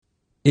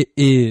It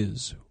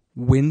is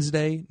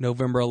Wednesday,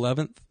 November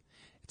 11th.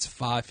 It's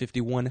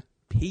 5:51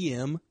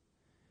 p.m.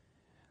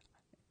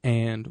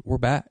 And we're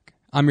back.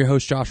 I'm your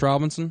host, Josh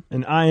Robinson.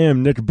 And I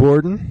am Nick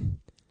Borden.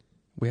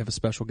 We have a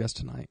special guest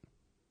tonight.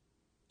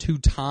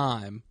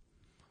 Two-time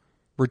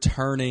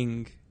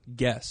returning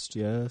guest.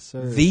 Yes,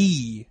 sir.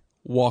 The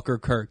Walker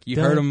Kirk.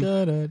 You heard him.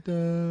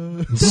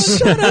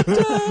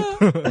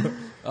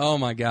 Oh,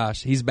 my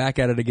gosh. He's back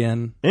at it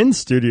again. In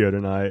studio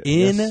tonight.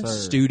 In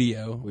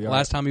studio.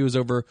 Last time he was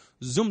over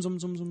Zoom.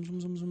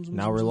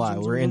 Now we're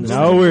live. We're in this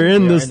Now thing. we're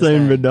in this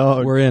thing, big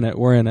dog. We're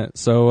in it.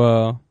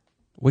 So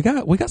we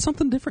got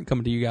something different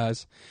coming to you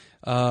guys.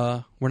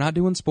 We're not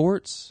doing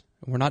sports.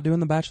 We're not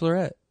doing The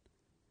Bachelorette.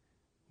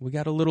 We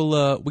got a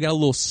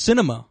little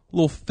cinema, a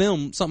little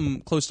film,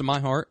 something close to my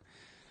heart,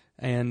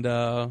 and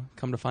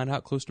come to find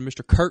out, close to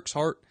Mr. Kirk's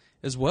heart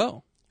as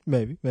well.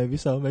 Maybe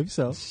so.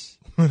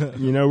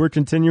 You know, we're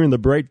continuing the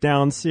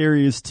breakdown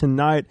series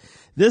tonight.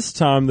 This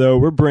time, though,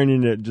 we're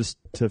bringing it just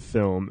to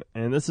film.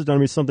 And this is going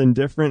to be something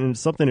different and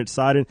something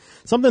exciting.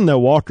 Something that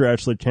Walker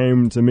actually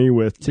came to me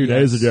with 2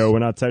 days ago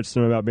when I texted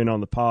him about being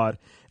on the pod.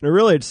 And it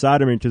really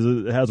excited me because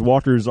it has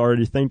Walker's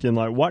already thinking,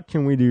 like, what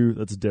can we do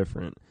that's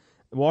different?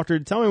 Walker,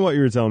 tell me what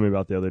you were telling me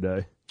about the other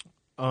day.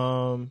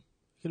 Could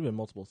have been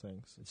multiple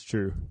things. It's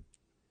true.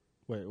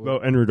 Wait.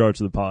 Well, in regards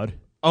to the pod.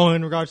 Oh,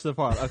 in regards to the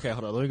pod. Okay,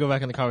 hold on. Let me go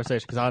back in the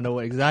conversation because I know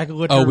exactly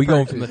what. Oh, we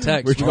going from the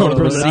text. We're going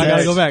from the I gotta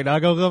text. go back. Now I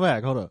gotta go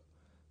back. Hold up.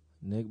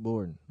 Nick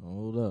Borden.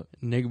 Hold up.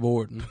 Nick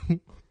Borden.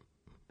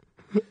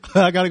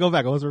 I gotta go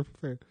back. I wasn't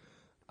prepared.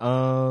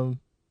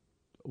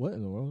 What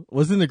in the world?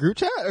 Was it in the group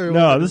chat? Or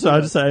No, this is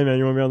I just said, hey, man,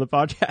 you want to be on the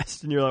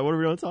podcast? And you're like, what are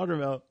we going to talk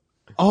about?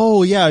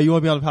 Oh, yeah. You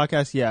want to be on the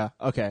podcast? Yeah.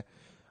 Okay.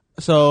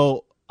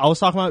 So I was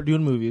talking about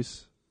doing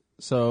movies.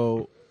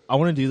 So I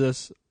want to do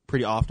this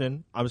pretty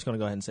often. I'm just going to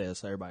go ahead and say this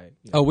so everybody.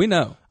 Oh, we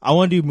know. I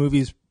want to do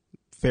movies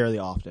fairly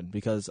often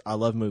because I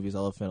love movies. I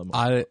love film.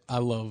 I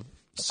love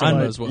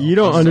cinema as well. You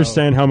don't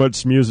understand how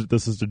much music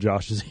this is to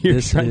Josh's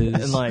ears. This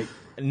is And like,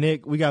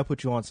 Nick, we got to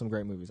put you on some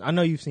great movies. I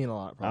know you've seen a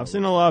lot. Probably. I've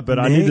seen a lot, but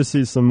I need to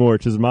see some more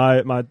because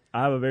I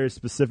have a very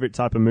specific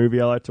type of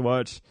movie I like to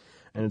watch,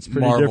 and it's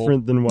pretty Marvel.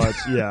 different than what.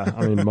 Yeah,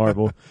 I mean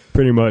Marvel,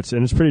 pretty much,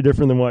 and it's pretty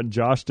different than what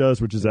Josh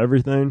does, which is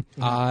everything.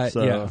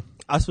 Yeah.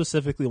 I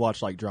specifically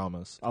watch like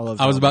dramas. I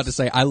love. I was about to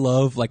say I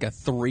love like a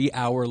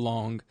 3-hour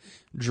long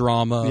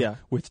drama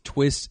with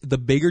twist. The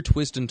bigger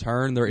twist and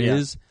turn there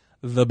is,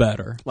 the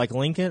better. Like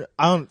Lincoln.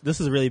 This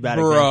is a really bad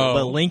Bro. example,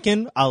 but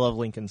Lincoln. I love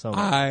Lincoln so much.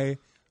 I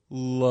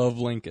love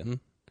Lincoln.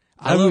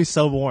 That movie's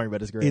so boring,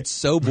 but it's great. It's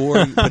so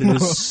boring, but it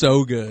is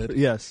so good.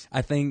 Yes.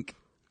 I think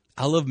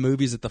I love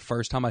movies that the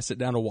first time I sit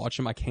down to watch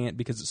them, I can't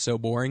because it's so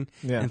boring.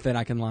 Yeah. And then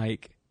I can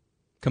like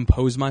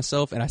compose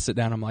myself and I sit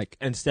down, I'm like,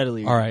 and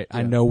steadily. all right,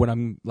 I know what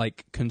I'm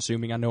like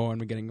consuming. I know what I'm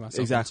getting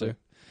myself into.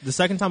 The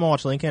second time I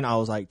watched Lincoln, I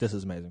was like, this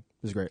is amazing.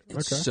 This is great.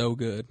 It's so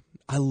good.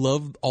 I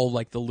love all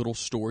like the little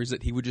stories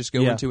that he would just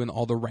go into and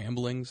all the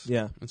ramblings.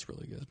 Yeah. It's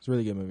really good. It's a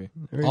really good movie.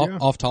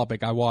 Off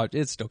topic, I watched,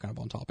 it's still kind of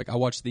on topic. I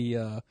watched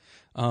the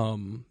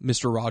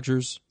Mr.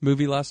 Rogers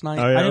movie last night.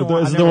 Oh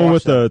yeah, is the one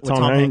with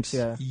Tom Hanks?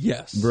 Yeah.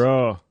 Yes.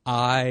 Bro.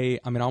 I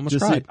mean, I almost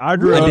Just cried.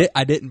 see,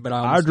 I didn't, but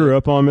I grew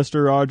up on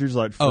Mr. Rogers,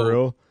 like for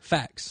real.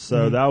 Facts.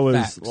 So that was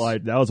Facts.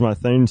 like that was my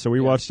thing. So we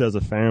watched it as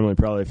a family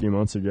probably a few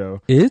months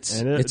ago.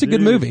 It's a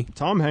good movie.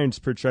 Tom Hanks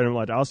portrayed him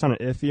like I was kind of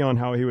iffy on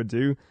how he would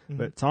do,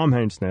 but Tom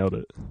Hanks nailed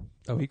it.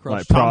 Oh, he crushed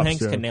Like, it. Tom props Hanks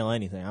to can him. nail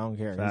anything. I don't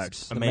care.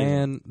 Facts. He's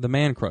amazing. The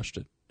man crushed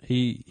it.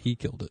 He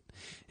killed it.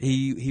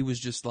 He was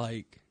just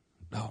like,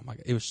 oh my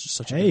god, it was just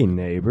such a Hey good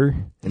movie. neighbor,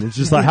 and it's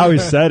just like how he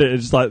said it.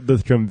 It's just like the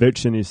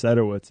conviction he said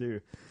it with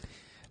too.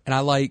 And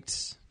I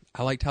liked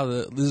how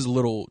this is a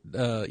little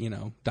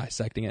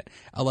dissecting it.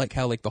 I like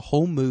how like the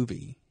whole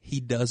movie he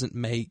doesn't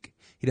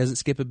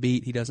skip a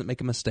beat, he doesn't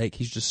make a mistake.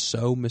 He's just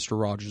so Mr.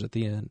 Rogers at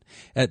the end,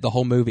 at the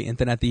whole movie. And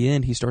then at the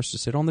end he starts to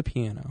sit on the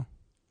piano.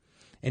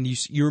 And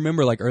you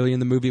remember like early in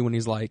the movie when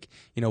he's like,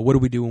 what do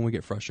we do when we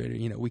get frustrated?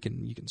 You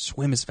can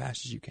swim as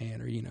fast as you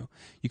can, or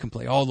you can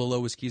play all the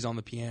lowest keys on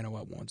the piano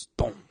at once.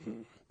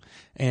 Boom.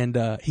 And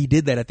he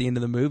did that at the end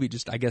of the movie,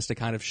 just I guess to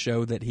kind of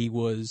show that he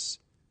was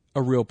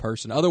a real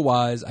person.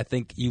 Otherwise, I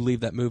think you leave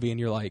that movie and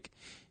you're like,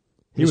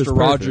 Mr.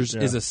 Rogers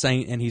is a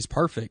saint and he's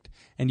perfect,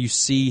 and you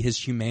see his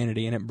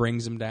humanity, and it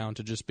brings him down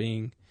to just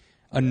being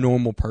a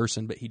normal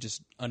person, but he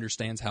just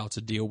understands how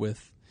to deal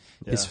with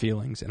his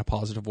feelings in a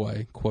positive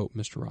way. Quote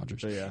Mr.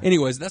 Rogers.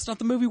 Anyways, that's not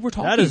the movie we're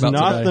talking about. That is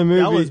not today. the movie.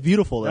 That was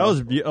beautiful. That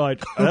was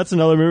that's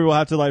another movie we'll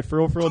have to like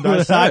for real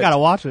dissect. I gotta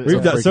watch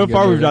it. So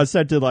far we've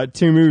dissected like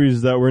 2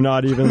 movies that we're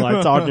not even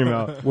like talking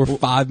about. We're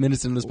 5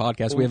 minutes into this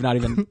podcast. We have not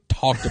even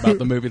talked about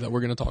the movie that we're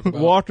going to talk about.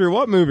 Walker,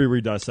 what movie are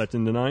we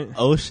dissecting tonight?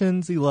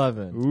 Ocean's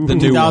 11. Ooh. The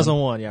new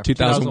 2001. Yeah,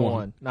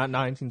 2001. Not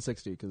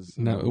 1960. Because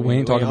no, we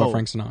ain't talking about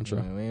Frank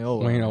Sinatra. Yeah, we ain't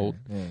old. We ain't old.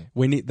 Yeah.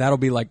 We need that'll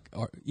be like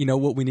you know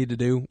what we need to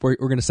do. We're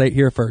going to say it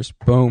here first.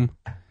 Boom.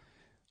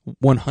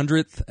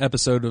 100th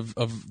episode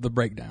of the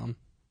breakdown.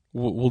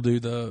 We'll do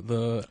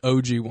the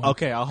OG one.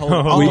 Okay, I'll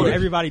hold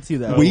everybody to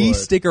that. We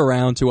stick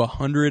around to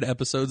 100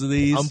 episodes of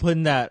these. I'm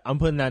putting that in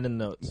the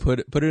notes. Put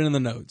it in the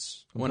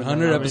notes.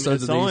 100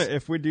 episodes of only, these.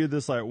 if we do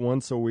this like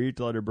once a week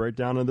to let a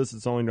breakdown of this,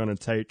 it's only going to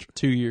take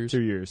 2 years.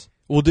 2 years.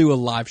 We'll do a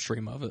live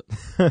stream of it.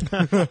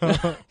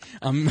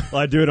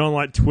 Like do it on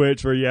like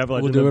Twitch where you have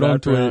like We'll do it on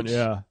background. Twitch.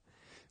 Yeah,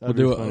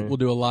 We'll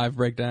do a live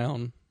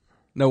breakdown.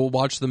 No, we'll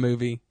watch the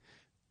movie.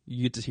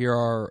 You get to hear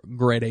our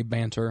grade A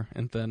banter,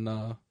 and then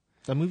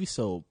That movie's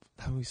so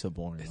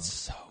boring. it's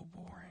so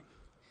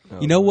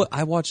boring. You know what?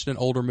 I watched an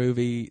older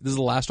movie. This is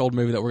the last old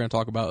movie that we're going to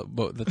talk about,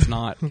 but that's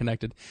not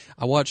connected.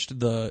 I watched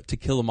the To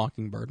Kill a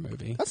Mockingbird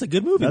movie. That's a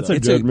good movie. That's though. a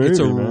good movie. It's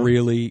a man.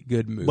 really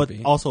good movie. But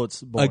also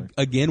it's boring.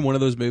 Again, one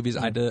of those movies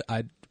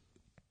I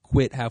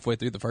quit halfway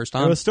through the first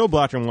time. It was still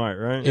black and white,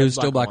 right? It was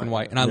still black and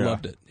white, and I Yeah.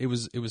 loved it. It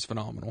was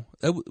phenomenal.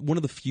 One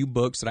of the few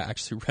books that I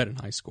actually read in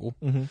high school.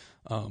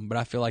 But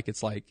I feel like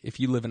it's like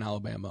if you live in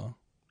Alabama,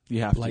 you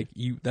have like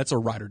that's a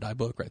ride or die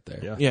book right there.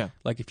 Yeah. yeah.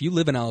 Like if you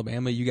live in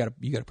Alabama, you gotta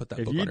put that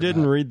If book. you on your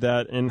didn't back. read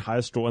that in high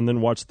school and then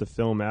watch the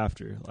film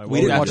after, like, We what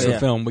didn't would watch you the do? Yeah.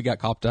 film. We got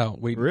copped out.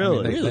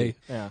 Really? They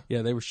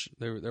Yeah. they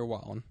were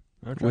wilding.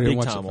 Okay. We didn't Big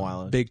watch time the film.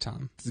 wildin'. Big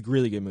time. It's a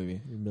really good movie.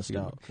 You missed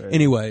out. Okay.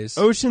 Anyways,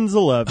 Ocean's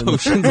 11.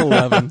 Ocean's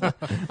 11.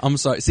 I'm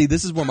sorry. See,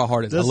 this is where my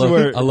heart is. This I is love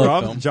where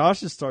film.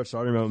 Josh just starts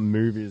talking about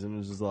movies, and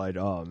it's just like,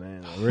 oh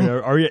man,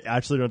 are we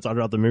actually going to talk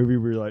about the movie?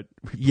 We're like,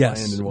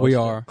 Yes, and we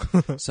watched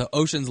are. So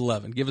Ocean's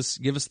 11. Give us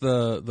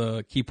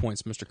the key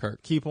points, Mr.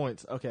 Kirk. Key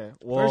points. Okay. it.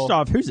 Well, First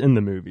off, who's in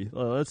the movie?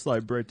 Let's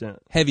like break down.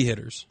 Heavy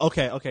hitters.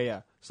 Okay,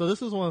 yeah. So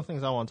this is one of the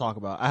things I want to talk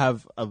about. I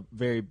have a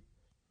very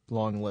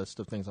long list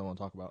of things I want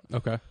to talk about.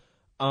 Okay.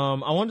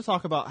 I wanted to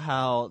talk about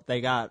how they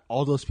got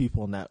all those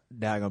people in that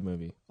daggone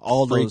movie.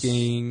 All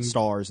Freaking- those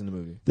stars in the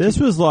movie. This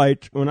was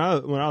like when I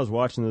was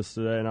watching this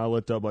today, and I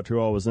looked up like who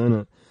all was in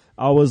it.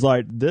 I was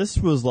like, this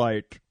was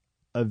like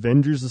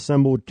Avengers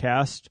assembled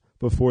cast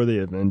before the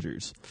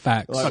Avengers.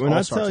 Facts. Like when I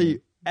all-star tell team.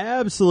 you,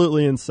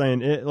 absolutely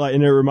insane. It like,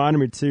 and it reminded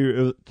me too.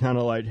 It was kind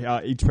of like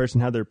how each person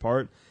had their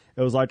part.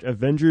 It was like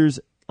Avengers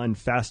and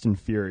Fast and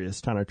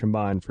Furious kind of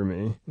combined for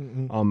me,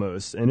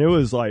 almost. And it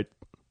was like,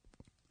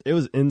 it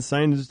was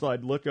insane to just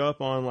like look up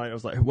on like I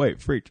was like,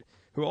 wait, freak,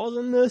 who all's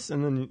in this?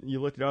 And then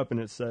you look it up and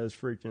it says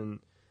freaking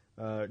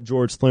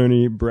George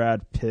Clooney,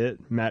 Brad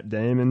Pitt, Matt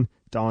Damon,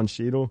 Don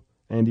Cheadle,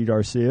 Andy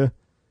Garcia,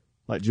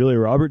 like Julia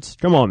Roberts.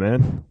 Come on,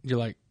 man. You're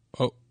like,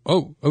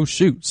 oh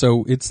shoot.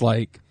 So it's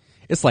like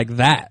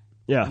that.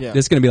 Yeah. Yeah.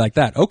 It's gonna be like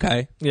that.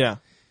 Okay. Yeah.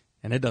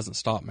 And it doesn't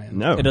stop, man.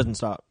 No. It doesn't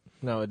stop.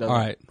 No, it doesn't. All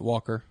right,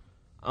 Walker.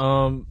 So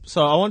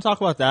I want to talk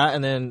about that,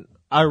 and then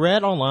I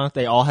read online that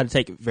they all had to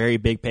take very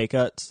big pay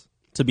cuts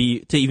to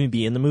even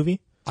be in the movie.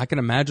 I can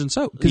imagine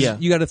so. Because Yeah.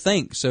 you got to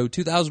think. So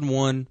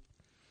 2001,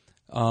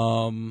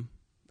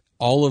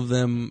 all of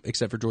them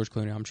except for George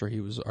Clooney. I'm sure he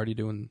was already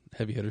doing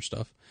heavy hitter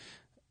stuff.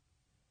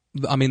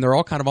 I mean, they're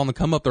all kind of on the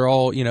come up. They're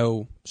all,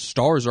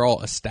 stars are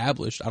all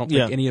established. I don't think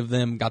Yeah. any of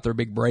them got their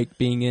big break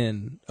being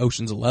in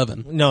Ocean's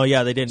 11. No,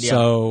 yeah, they didn't. Yeah.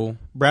 So,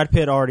 Brad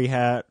Pitt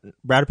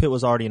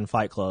was already in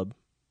Fight Club.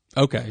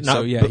 okay. Not-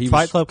 So, yeah. but he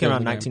Fight was Club came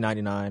out in building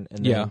 1999.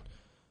 And Yeah. then,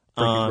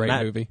 Freaking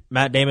great movie.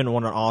 Matt Damon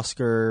won an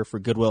Oscar for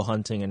Good Will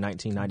Hunting in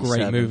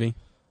 1997. Great movie.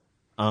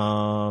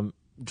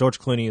 George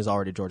Clooney is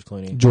already George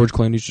Clooney. George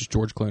Clooney's just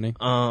George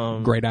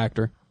Clooney. Great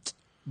actor.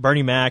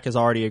 Bernie Mac is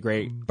already a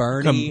great.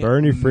 Bernie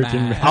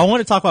freaking Mac. I want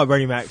to talk about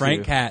Bernie Mac.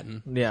 Frank too.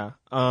 Catton. Yeah.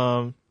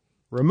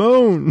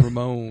 Ramon.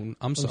 Ramon.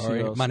 I'm see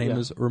sorry. who else. My name Yeah.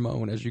 is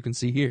Ramon, as you can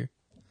see here.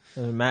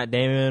 Matt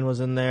Damon was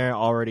in there.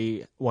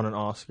 Already won an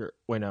Oscar.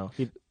 Wait, no.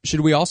 Should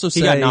we also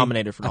say He got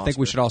nominated for an I think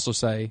we Oscar. should also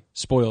say,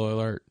 spoiler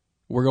alert,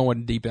 we're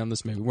going deep in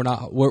this movie. We're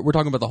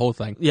talking about the whole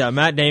thing. Yeah,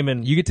 Matt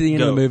Damon. You get to the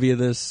end of Go. the movie of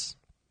this,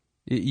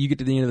 you get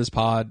to the end of this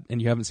pod and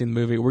you haven't seen the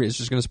movie, it's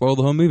just going to spoil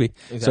the whole movie.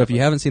 So if Exactly.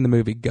 you haven't seen the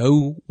movie,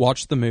 go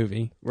watch the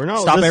movie. We're not.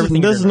 Stop this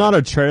everything This you're is not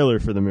a trailer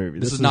for the movie.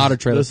 This is not a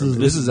trailer. This is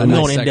This is a we're nice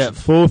going in section.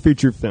 depth. full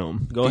feature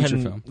film. Go ahead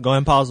feature and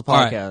film. pause the All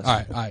right, podcast.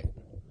 all right.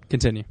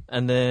 Continue.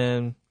 And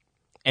then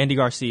Andy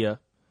Garcia,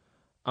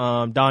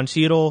 Don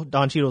Cheadle.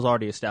 Don Cheadle's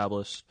already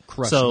established.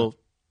 Crushing So,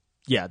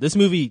 yeah, this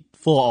movie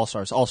full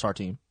all-star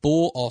team,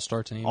 Full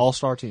all-star team.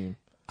 all-star team.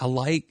 I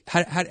like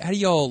how do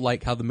y'all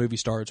like how the movie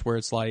starts where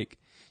it's like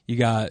you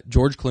got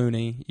George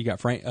Clooney, you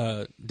got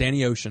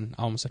Danny Ocean.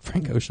 I almost said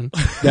Frank Ocean.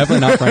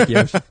 Definitely not Frankie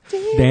Ocean.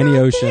 Danny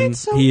Ocean.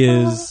 He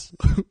is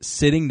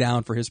sitting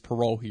down for his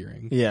parole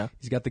hearing. Yeah,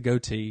 He's got the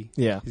goatee.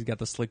 Yeah. He's got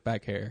the slick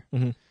back hair.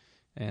 Mhm.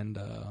 And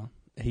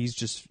he's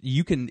just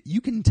you can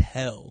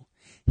tell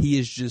he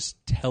is just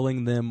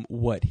telling them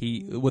what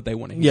they want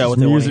to hear. Yeah, what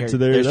they wanna Music hear. to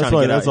They're their. just That's trying to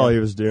why. get That's out, all yeah. he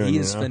was doing. He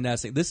is you know?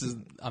 finessing. This is,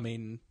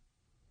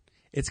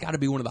 it's got to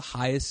be one of the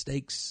highest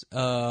stakes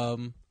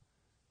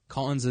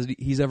cons that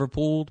he's ever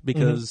pulled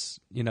because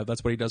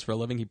that's what he does for a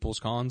living. He pulls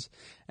cons,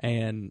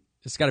 and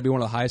it's got to be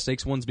one of the highest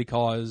stakes ones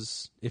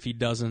because if he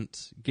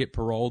doesn't get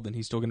paroled, then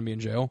he's still going to be in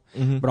jail.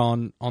 But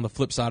on the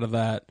flip side of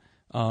that,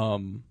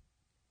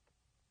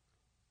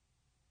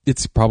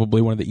 it's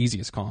probably one of the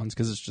easiest cons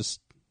because it's just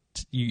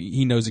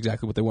he knows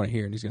exactly what they want to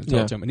hear, and he's going to tell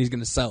it to him, and he's going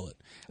to sell it.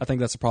 I think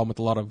that's the problem with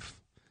a lot of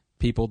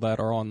people that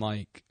are on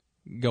like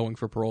going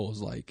for parole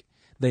is like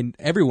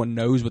everyone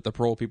knows what the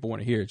parole people want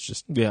to hear. It's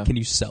just can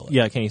you sell it?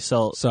 Yeah, can you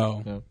sell it?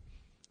 So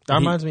that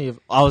reminds me of.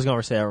 I was going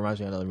to say that reminds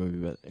me of another movie,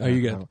 but oh,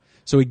 you good?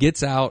 So he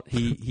gets out.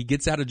 He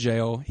gets out of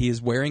jail. He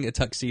is wearing a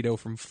tuxedo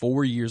from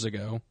 4 years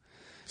ago.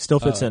 Still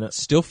fits in it.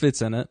 Still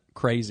fits in it.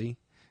 Crazy.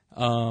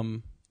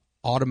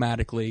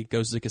 Automatically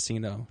goes to the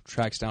casino.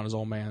 Tracks down his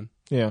old man.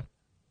 Yeah.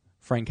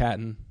 Frank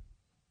Hatton,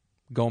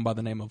 going by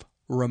the name of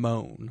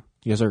Ramon.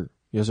 Yes, sir.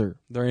 Yes, sir.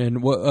 They're in.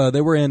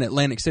 They were in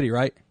Atlantic City,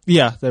 right?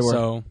 Yeah, they were.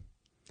 So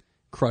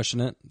crushing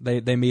it.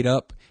 They meet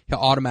up. He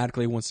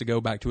automatically wants to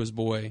go back to his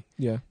boy.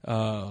 Yeah.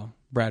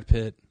 Brad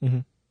Pitt. Mm-hmm.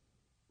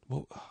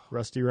 Well,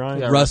 Rusty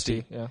Ryan. Yeah,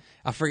 Rusty. Yeah.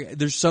 I forget.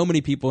 There's so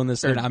many people in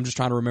this, and I'm just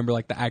trying to remember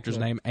like the actor's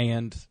name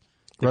and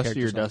the Rusty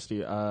or character's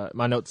name. Dusty.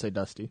 My notes say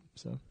Dusty.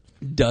 So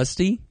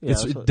Dusty. Yeah,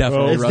 It's that's what-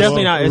 definitely It's Rusty.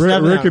 definitely not. It's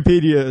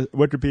definitely not.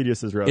 Wikipedia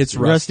says Rusty. It's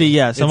Rusty. Rusty.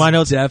 Yeah. So It's my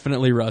notes.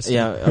 definitely Rusty.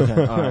 Yeah. Okay. All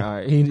right. All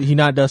right. He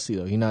not Dusty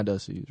though. He not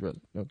Dusty. He's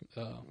Rusty. Okay.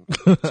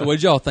 So what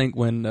did y'all think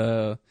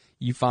when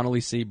you finally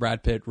see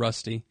Brad Pitt,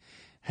 Rusty,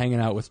 hanging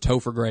out with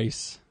Topher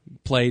Grace,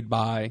 played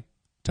by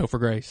Topher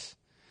Grace,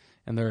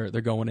 and they're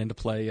going in to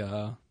play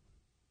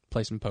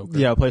some poker?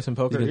 Yeah. Play some He's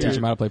poker. gonna teach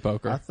him how to play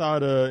poker. I thought,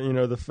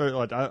 the first,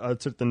 like I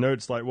took the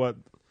notes like, what,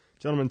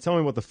 gentlemen, tell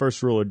me what the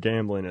first rule of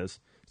gambling is.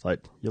 It's like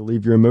you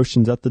leave your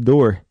emotions at the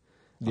door.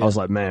 Yeah. I was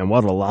like, man,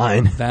 what a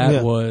line.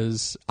 That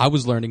was, I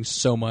was learning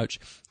so much.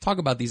 Talk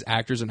about these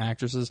actors and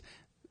actresses,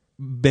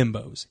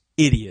 bimbos,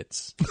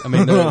 idiots. I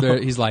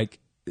mean, he's like,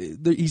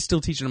 he's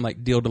still teaching them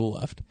like deal to the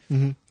left.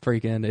 Mm-hmm.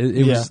 Freaking,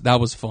 it was, that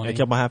was funny. It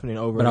kept on happening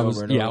over But and I was,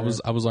 over and over.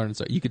 I was learning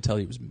so you could tell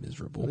he was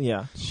miserable.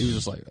 Yeah. He was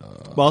just like,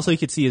 But also you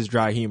could see his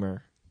dry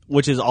humor,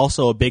 which is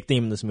also a big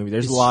theme in this movie.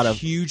 There's a lot of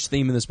huge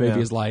theme in this movie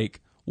is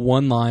like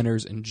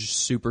one-liners and just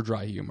super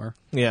dry humor.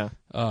 yeah.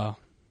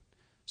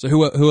 So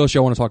who else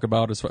y'all want to talk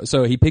about?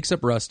 So he picks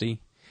up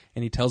Rusty,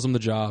 and he tells him the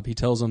job. He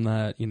tells him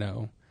that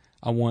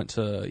I want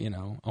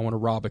to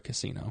rob a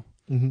casino.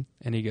 Mm-hmm.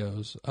 And he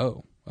goes,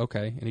 oh,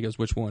 okay. And he goes,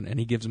 which one? And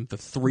he gives him the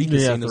three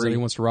casinos that he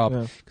wants to rob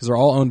because they're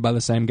all owned by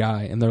the same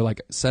guy, and they're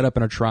like set up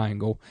in a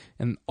triangle,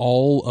 and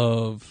all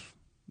of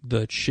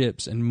the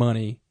chips and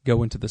money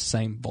go into the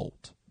same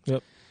vault.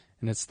 Yep.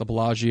 And it's the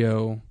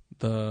Bellagio,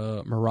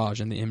 the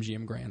Mirage, and the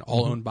MGM Grand,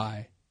 all owned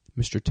by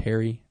Mr.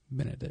 Terry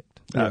Benedict.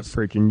 That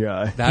freaking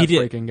guy.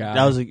 Freaking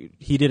guy.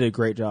 He did a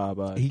great job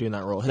doing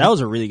that role. That was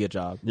a really good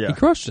job. Yeah. He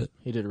crushed it.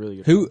 He did a really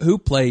good job. Who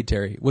played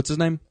Terry? What's his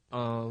name?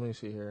 Let me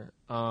see here.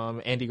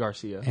 Andy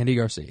Garcia. Andy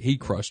Garcia. He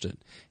crushed it.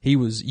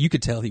 You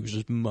could tell he was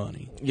just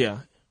money. Yeah.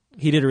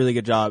 He did a really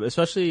good job,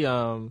 especially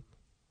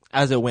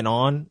as it went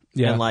on.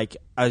 Yeah. And like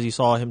as you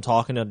saw him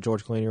talking to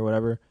George Clooney or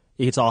whatever,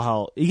 you could tell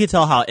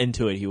how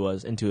into it he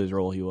was, into his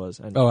role he was.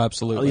 And Oh,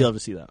 absolutely. you love to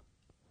see that.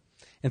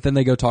 And then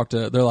they go talk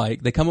to.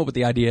 They come up with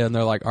the idea, and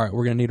they're like, "All right,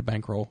 we're gonna need a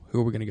bankroll.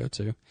 Who are we gonna go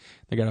to?"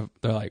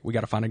 They're like, "We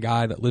got to find a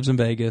guy that lives in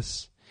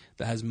Vegas,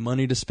 that has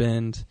money to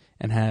spend,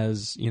 and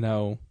has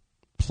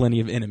plenty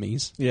of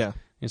enemies." Yeah.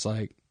 It's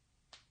like,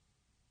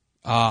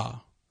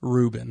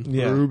 Ruben.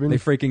 Yeah. Ruben. They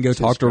freaking go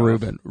talk to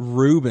Ruben.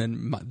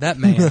 Ruben, that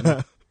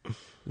man.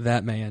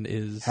 That man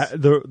is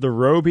The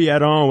robe he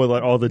had on with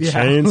like all the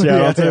chains.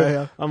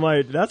 Yeah. I'm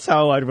like, that's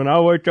how like when I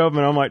wake up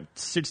and I'm like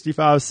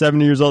 65,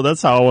 70 years old,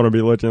 that's how I want to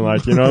be looking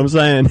like, you know what I'm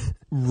saying?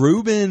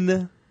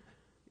 Ruben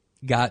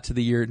got to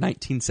the year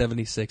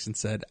 1976 and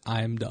said,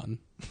 I am done.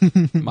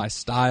 My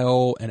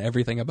style and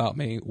everything about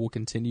me will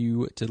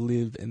continue to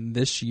live in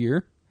this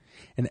year,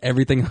 and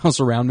everything else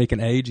around me can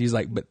age. He's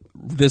like, but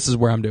this is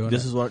where I'm doing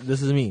This it.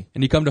 is me.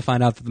 And you come to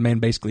find out that the man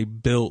basically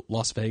built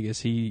Las Vegas.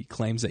 He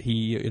claims that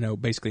he,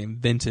 basically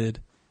invented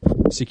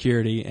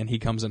security, and he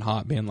comes in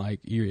hot being like,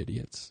 you're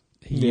idiots.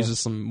 He uses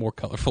some more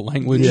colorful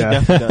language. Yeah.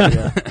 Definitely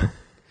does, yeah.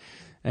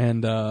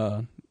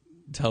 And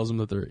tells them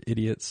that they're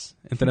idiots.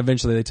 And then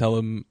eventually they tell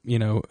him,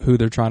 who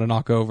they're trying to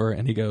knock over,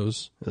 and he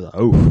goes, Like,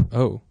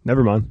 oh.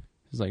 never mind.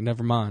 He's like,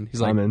 never mind. He's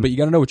like, I'm in. but you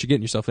got to know what you're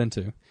getting yourself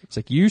into. It's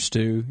like, used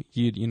to,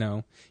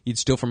 you'd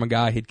steal from a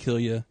guy, he'd kill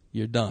you,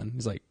 you're done.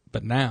 He's like,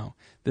 but now,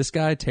 this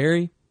guy,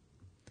 Terry,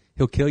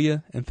 he'll kill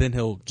you, and then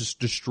he'll just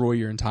destroy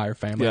your entire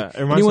family. Yeah, it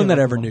reminds Anyone me that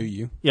of ever like- knew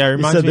you. Yeah, it He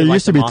reminds said me there of like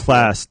used to the be mafia.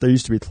 class. There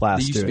used to be class.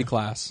 There used to be it.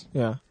 class.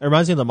 Yeah, it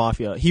reminds me of the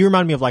mafia. He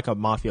reminded me of like a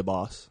mafia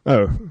boss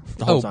Oh,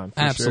 the whole time. for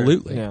sure.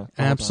 absolutely. Yeah, the whole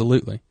time.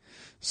 Absolutely.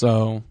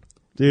 So,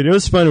 dude, it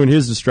was funny when he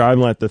was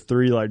describing like the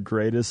three like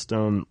greatest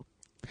casino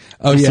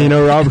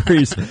casino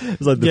robberies. It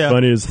was like the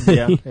funniest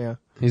thing. Yeah.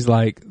 He's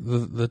like,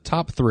 the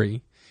top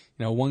three,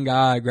 one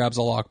guy grabs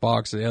a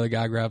lockbox, the other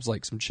guy grabs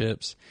like some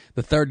chips.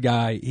 The third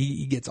guy,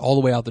 he gets all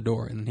the way out the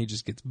door, and he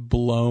just gets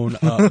blown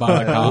up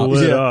by the cops.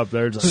 Lit up.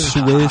 There's like,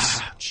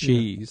 Swiss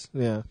cheese.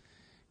 Yeah.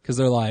 Because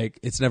they're like,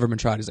 it's never been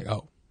tried. He's like,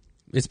 oh,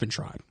 it's been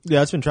tried.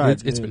 Yeah, it's been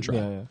tried. It's been tried.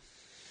 Yeah.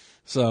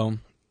 So,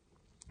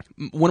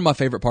 one of my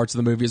favorite parts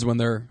of the movie is when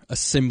they're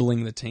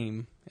assembling the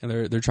team, and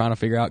they're trying to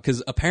figure out,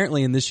 because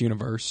apparently in this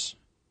universe,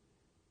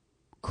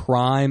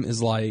 crime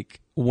is like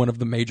one of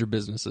the major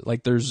businesses.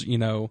 Like there's, you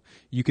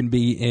can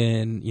be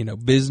in,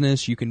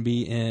 business, you can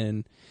be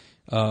in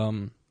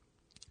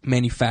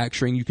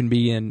manufacturing. You can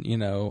be in,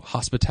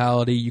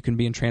 hospitality. You can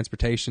be in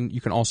transportation.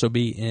 You can also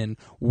be in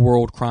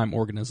world crime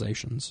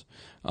organizations.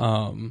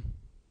 And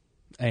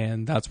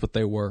that's what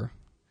they were.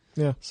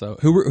 Yeah. So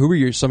who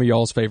were some of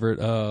y'all's favorite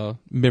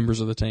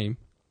members of the team?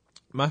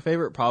 My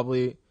favorite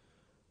probably,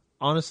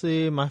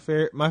 honestly, my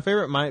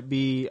favorite might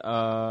be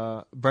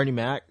Bernie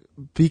Mac,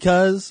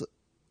 because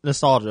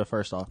nostalgia,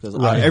 first off, because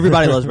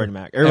everybody loves Bernie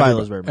Mac. Everybody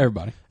loves Bernie Mac.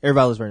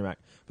 Everybody loves Bernie Mac.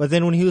 But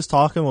then when he was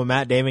talking, when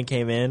Matt Damon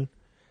came in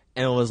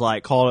and it was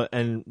like called,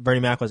 and Bernie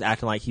Mac was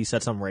acting like he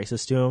said something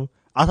racist to him,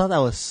 I thought that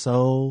was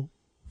so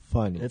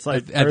funny. It's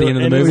like at the end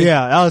of the movie.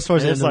 Yeah, that was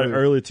towards the end it's of the like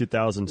movie. early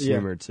 2000s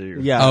humor too.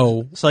 Yeah.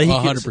 Oh, so he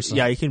 100%.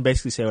 Yeah, you can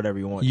basically say whatever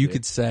you want. You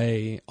could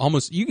say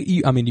almost. You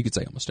could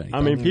say almost anything.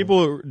 I mean,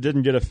 people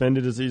didn't get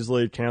offended as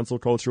easily. Cancel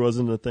culture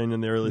wasn't a thing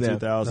in the early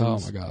 2000s. Oh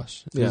my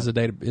gosh, it is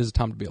a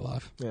time to be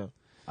alive. Yeah.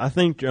 I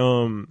think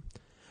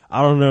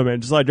I don't know,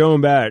 man. Just like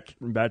going back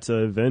to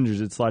Avengers,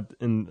 it's like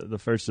in the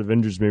first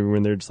Avengers movie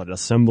when they're just like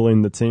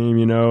assembling the team,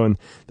 and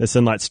they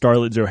send like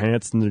Scarlett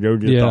Johansson to go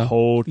get the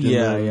Hulk, and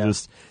then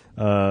just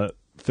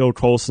Phil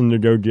Coulson to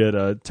go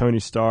get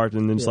Tony Stark,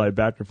 and then just like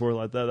back and forth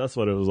like that. That's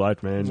what it was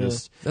like, man.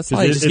 Just that's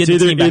like it's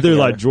either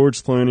like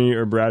George Clooney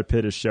or Brad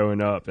Pitt is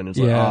showing up, and it's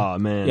like, oh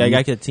man, yeah, you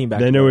gotta get the team back.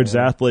 They know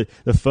exactly.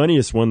 The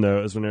funniest one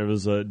though is when it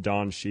was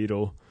Don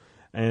Cheadle.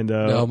 And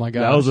oh my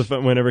gosh, that was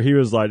whenever he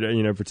was like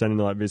pretending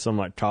to like be some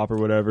like cop or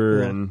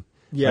whatever, and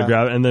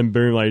and then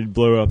boom, like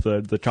blew up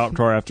the cop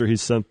car after he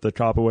sent the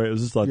cop away. It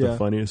was just like the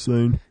funniest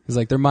thing. He's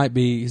like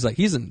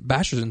he's in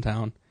Basher's in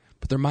town,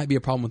 but there might be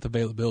a problem with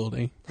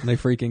availability, and they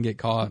freaking get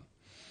caught.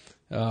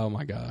 Oh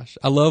my gosh,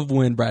 I love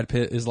when Brad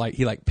Pitt is like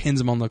he like pins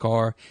him on the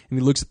car, and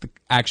he looks at the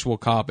actual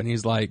cop, and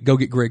he's like, "Go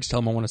get Griggs, tell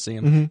him I want to see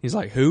him." Mm-hmm. He's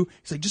like, "Who?"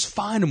 He's like, "Just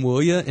find him,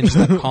 will you?" And just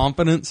that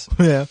confidence.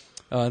 Yeah.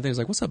 And then he's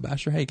like, "What's up,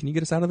 Basher? Hey, can you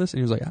get us out of this?" And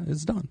he was like,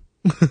 "It's done."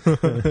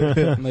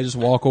 And they just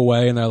walk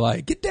away, and they're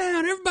like, "Get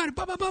down, everybody!"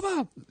 Bah, bah, bah,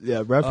 bah.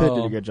 Yeah, Brad Pitt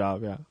did a good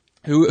job. Yeah.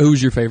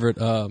 Who's your favorite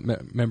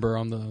member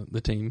on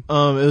the team? It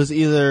was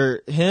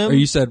either him. Or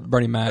you said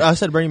Bernie Mac. I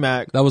said Bernie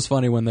Mac. That was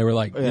funny when they were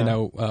like,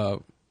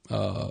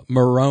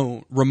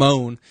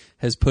 Ramon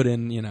has put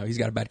in, he's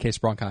got a bad case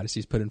of bronchitis.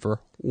 He's put in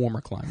for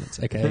warmer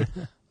climates, aka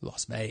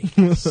Las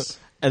Vegas.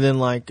 And then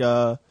like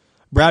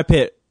Brad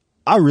Pitt.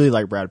 I really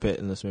like Brad Pitt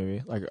in this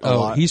movie. Like a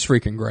lot. He's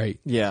freaking great.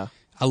 Yeah.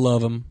 I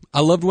love him. I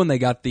loved when they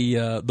got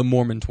the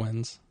Mormon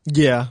twins.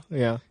 Yeah,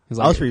 yeah. Like,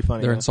 that was pretty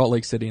funny. They're in Salt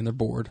Lake City and they're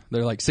bored.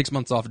 They're like 6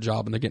 months off a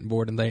job and they're getting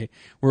bored, and they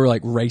were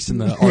like racing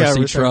the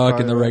RC truck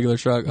and the regular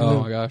truck.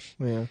 Oh my gosh.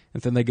 Yeah.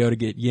 And then they go to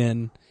get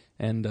Yin,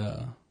 and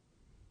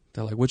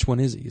they're like, "Which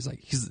one is he?" He's like,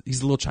 he's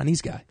the little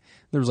Chinese guy.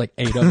 There was like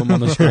 8 of them on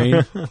the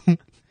screen.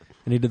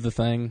 And he did the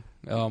thing.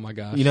 Oh my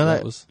gosh!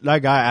 That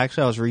guy.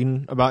 Actually, I was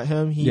reading about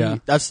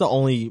him. That's the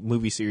only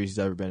movie series he's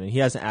ever been in. He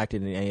hasn't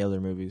acted in any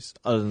other movies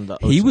other than the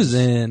Oceans. He was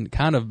in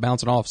kind of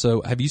bouncing off.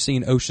 So, have you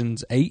seen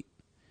Ocean's 8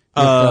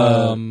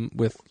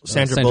 with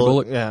Sandra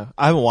Bullock? Yeah,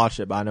 I haven't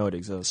watched it, but I know it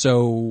exists.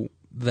 So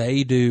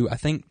they do, I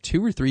think,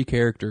 2 or 3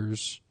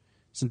 characters.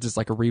 Since it's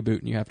like a reboot,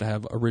 and you have to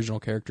have original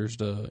characters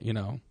to,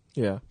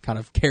 kind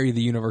of carry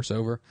the universe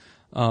over.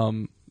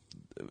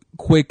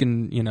 Quick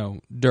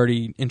and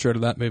dirty intro to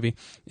that movie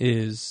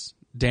is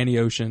Danny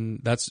Ocean.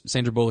 That's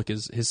Sandra Bullock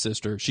is his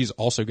sister. She's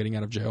also getting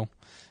out of jail,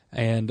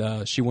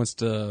 and she wants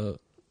to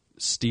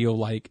steal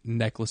like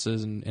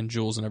necklaces and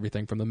jewels and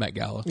everything from the Met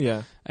Gala.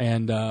 Yeah,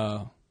 and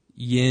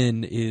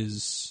Yin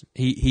is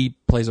he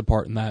plays a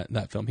part in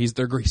that film. He's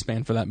their grease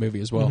man for that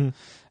movie as well. Mm-hmm.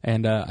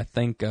 And I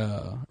think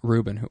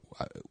Ruben.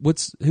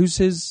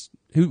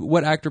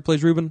 What actor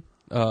plays Ruben?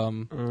 I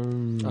have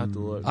to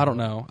look. I don't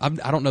know.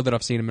 I don't know that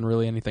I've seen him in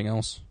really anything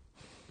else.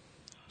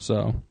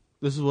 So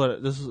this is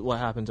what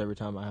happens every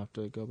time I have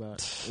to go back.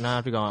 Now I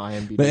have to go on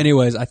IMDb. But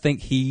anyways, I think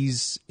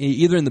he's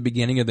either in the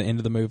beginning or the end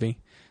of the movie,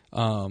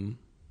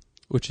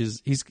 which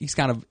is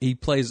he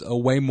plays a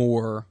way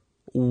more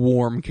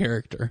warm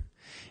character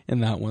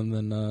in that one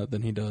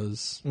than he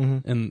does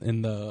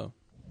in the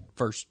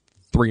first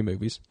 3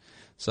 movies.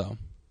 So,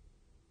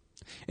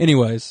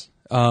 anyways.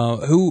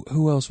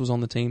 Who else was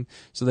on the team?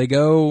 So they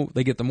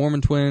get the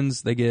Mormon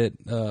twins, they get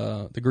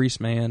the Grease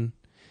Man,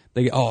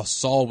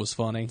 Saul was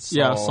funny.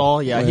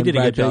 Saul, yeah, he did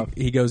a good job.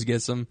 He goes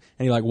gets him,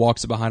 and he like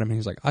walks behind him, and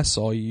he's like, "I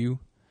saw you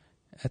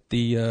at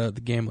the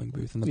gambling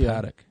booth in the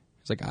paddock."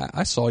 He's like,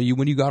 I saw you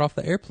when you got off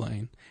the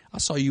airplane. I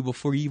saw you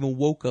before you even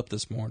woke up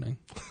this morning."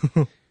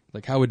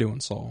 Like, "How we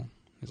doing, Saul?"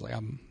 He's like,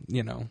 "I'm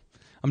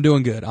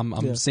doing good.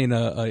 I'm seeing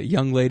a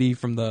young lady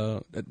from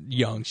the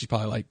young. She's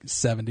probably like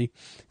 70.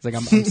 It's like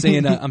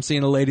I'm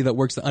seeing a lady that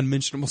works the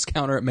unmentionables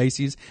counter at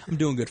Macy's. I'm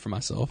doing good for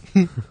myself."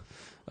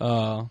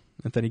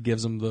 And then he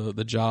gives him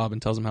the job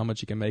and tells him how much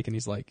he can make, and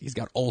he's like, he's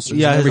got ulcers.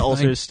 Yeah, and his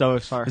ulcers,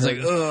 stomach's hard. He's like,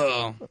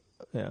 ugh.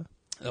 Yeah,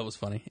 that was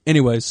funny.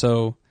 Anyway,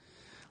 so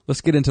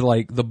let's get into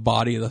like the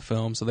body of the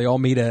film. So they all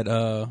meet at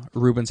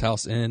Ruben's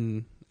house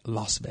in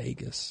Las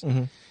Vegas.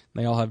 Mm-hmm.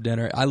 They all have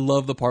dinner. I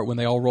love the part when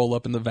they all roll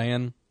up in the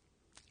van.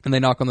 And they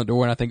knock on the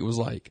door, and I think it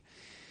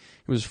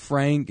was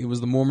Frank, it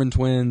was the Mormon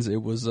twins,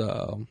 it was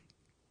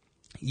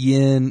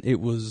Yin, it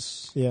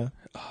was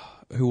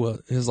who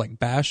was it was like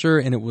Basher,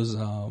 and it was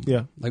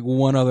Yeah. like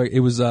one other. It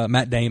was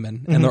Matt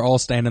Damon, and they're all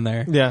standing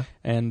there. Yeah.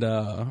 And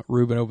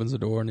Ruben opens the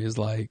door, and he's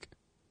like,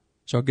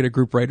 "Should I get a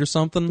group rate or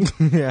something?"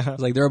 Yeah.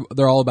 It's like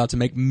they're all about to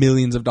make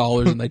millions of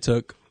dollars, and they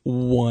took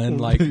one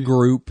like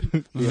group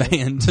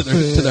van to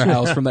their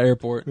house from the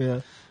airport.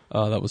 Yeah.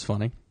 That was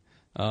funny.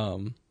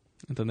 And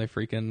then they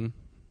freaking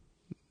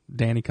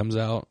Danny comes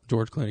out,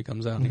 George Clooney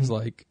comes out, and he's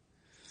like,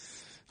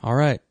 "All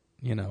right,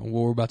 you know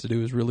what we're about to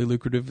do is really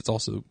lucrative. It's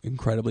also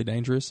incredibly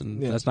dangerous,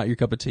 and that's not your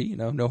cup of tea. You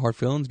know, no hard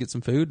feelings. Get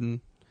some food,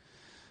 and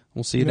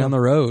we'll see you down the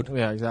road."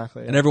 Yeah,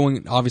 exactly. And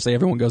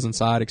everyone goes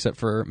inside except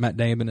for Matt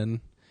Damon,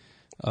 and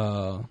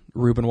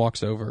Ruben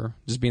walks over,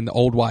 just being the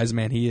old wise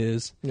man he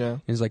is. Yeah.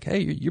 And he's like,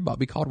 "Hey, you're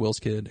Bobby Caldwell's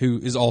kid, who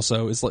is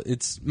also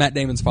it's Matt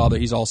Damon's father.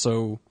 He's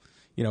also,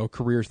 you know, a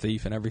career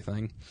thief and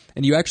everything."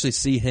 And you actually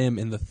see him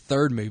in the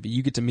third movie.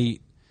 You get to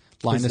meet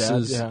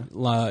Linus's,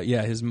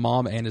 his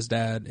mom and his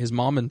dad. His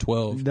mom in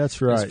 12.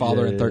 That's right. His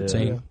father in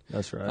 13. Yeah.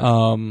 That's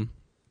right.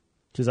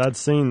 Because I've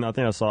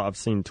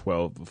seen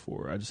 12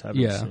 before. I just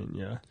haven't seen.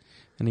 Yeah.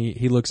 And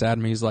he looks at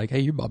him. He's like, "Hey,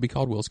 you're Bobby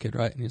Caldwell's kid,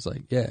 right?" And he's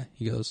like, "Yeah."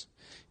 He goes,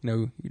 "You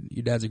know,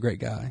 your dad's a great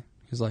guy."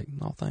 He's like,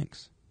 "No,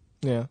 thanks.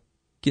 Yeah.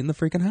 Get in the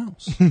freaking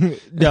house."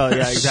 No,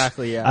 yeah,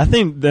 exactly. Yeah. I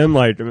think them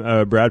like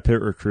Brad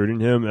Pitt recruiting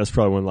him. That's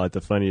probably one of like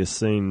the funniest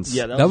scenes.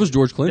 Yeah, that was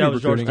George Clooney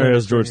recruiting him. It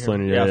was George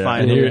Clooney. Yeah.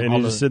 Fine. And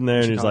he's just sitting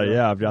there, and he's like,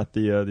 "Yeah, I've got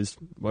these.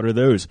 What are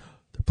those?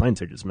 They're plane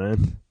tickets,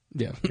 man."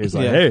 Yeah. He's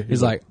like, "Hey."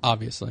 He's like,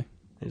 obviously.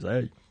 He's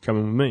like, "Hey,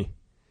 coming with me."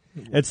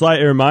 It's like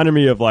it reminded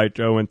me of like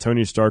when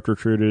Tony Stark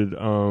recruited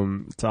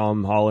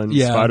Tom Holland,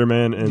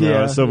 Spider-Man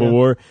in Civil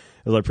War.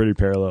 It was like pretty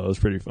parallel. It was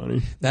pretty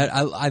funny. That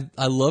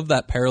I love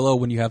that parallel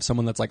when you have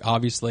someone that's like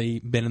obviously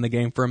been in the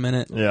game for a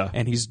minute,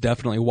 and he's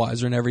definitely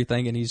wiser and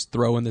everything, and he's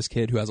throwing this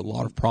kid who has a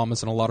lot of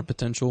promise and a lot of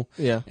potential,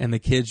 and the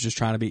kid's just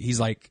trying to be. He's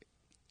like,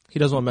 he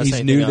doesn't want to mess he's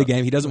anything new to the up.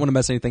 game. He doesn't want to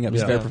mess anything up.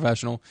 He's very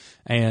professional,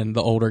 and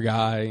the older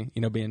guy,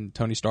 you know, being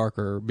Tony Stark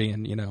or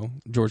being, you know,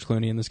 George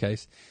Clooney in this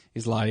case,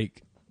 he's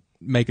like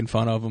making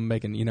fun of him,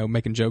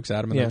 making jokes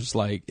at him, and they're just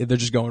like they're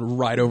just going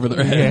right over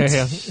their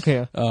heads.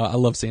 Yeah. I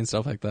love seeing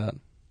stuff like that.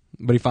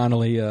 But he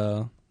finally,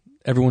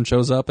 everyone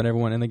shows up and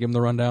they give him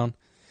the rundown,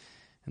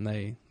 and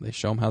they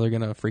show him how they're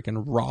gonna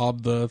freaking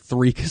rob the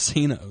 3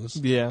 casinos.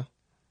 Yeah.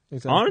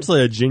 Exactly.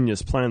 Honestly, a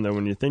genius plan though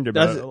when you think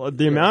about it.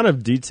 The amount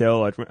of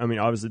detail, like I mean,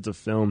 obviously it's a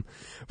film,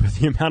 but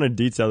the amount of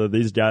detail that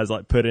these guys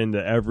like put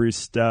into every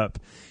step.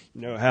 You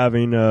know,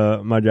 having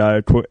my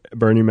guy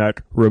Bernie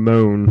Mac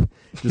Ramon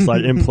just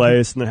like in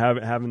place, and then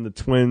having the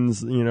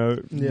twins, you know,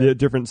 the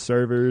different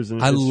servers.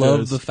 And I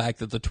love the fact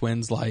that the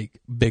twins like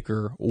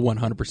bicker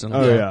 100%.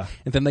 Yeah,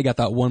 and then they got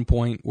that one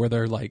point where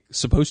they're like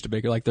supposed to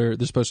bicker, like they're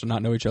supposed to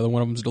not know each other.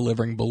 One of them's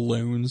delivering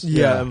balloons,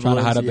 trying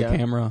to hide up the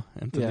camera,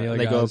 and the other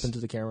they guys, go up into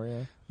the camera.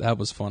 Yeah, that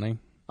was funny.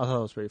 I thought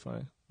it was pretty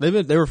funny.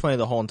 They were funny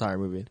the whole entire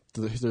movie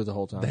through the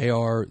whole time. They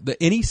are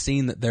any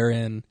scene that they're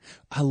in.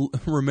 I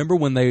remember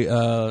when they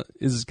this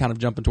is kind of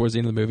jumping towards the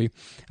end of the movie,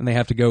 and they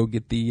have to go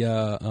get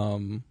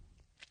the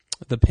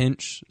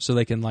pinch so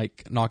they can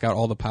like knock out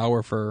all the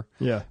power for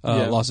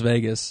Las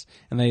Vegas,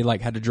 and they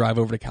like had to drive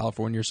over to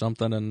California or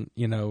something, and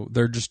you know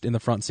they're just in the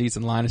front seats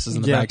and Linus is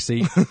in the back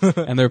seat,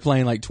 and they're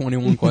playing like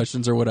 21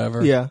 questions or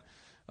whatever. Yeah.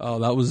 Oh,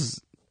 that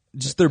was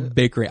just their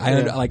bickering.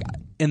 Like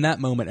in that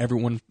moment,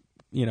 everyone,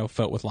 you know,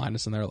 felt with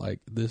Linus, and they're like,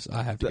 "This,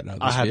 I have to get out of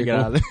this. I have vehicle. to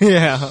get out of there."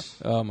 Yeah.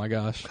 Oh my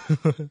gosh.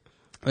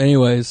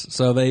 Anyways,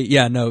 so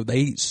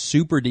they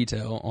super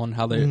detail on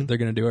how they're going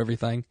to do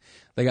everything.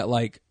 They got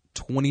like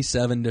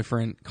 27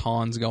 different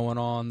cons going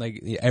on.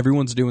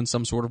 Everyone's doing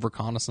some sort of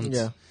reconnaissance.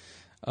 Yeah.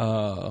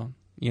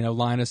 You know,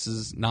 Linus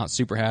is not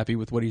super happy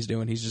with what he's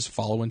doing. He's just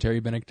following Terry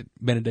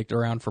Benedict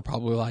around for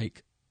probably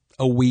like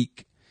a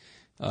week,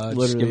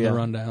 just giving the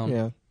rundown.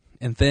 Yeah.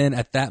 And then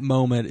at that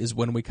moment is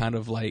when we kind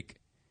of like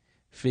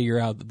figure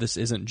out that this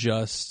isn't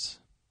just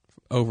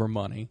over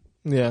money.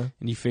 Yeah.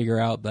 And you figure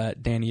out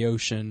that Danny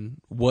Ocean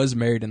was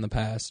married in the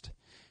past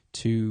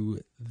to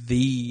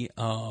the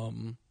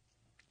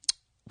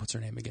what's her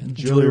name again?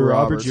 Julia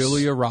Roberts.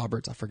 Julia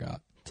Roberts. I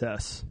forgot.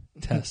 Tess.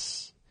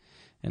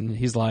 And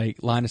he's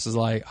like, Linus is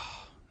like,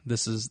 oh,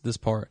 this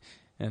part.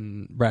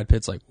 And Brad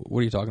Pitt's like, what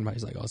are you talking about?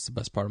 He's like, oh, it's the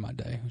best part of my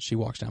day. And she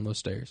walks down those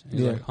stairs. And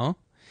he's like, huh?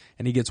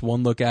 And he gets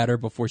one look at her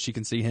before she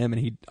can see him,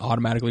 and he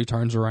automatically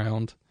turns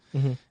around.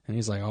 And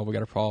he's like, oh, we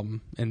got a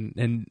problem.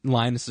 And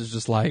Linus is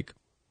just like,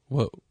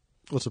 whoa.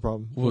 What's the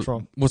problem? What's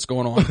wrong? What's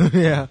going on?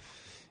 Yeah.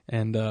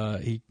 And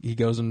he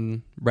goes,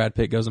 and Brad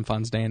Pitt goes and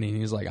finds Danny, and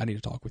he's like, I need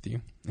to talk with you.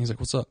 And he's like,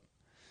 what's up?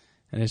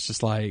 And it's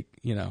just like,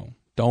 you know,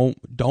 don't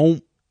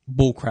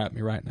bullcrap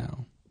me right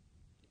now.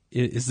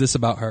 Is this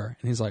about her?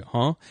 And he's like,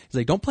 huh? He's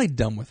like, don't play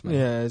dumb with me.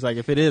 Yeah, it's like,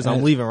 if it is,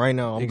 I'm leaving right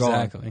now. I'm gone.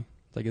 Exactly.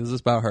 Like, is this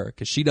about her?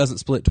 Because she doesn't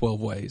split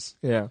 12 ways.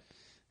 Yeah.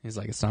 He's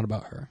like, it's not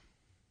about her.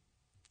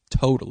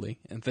 Totally.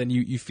 And then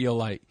you feel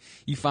like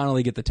you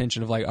finally get the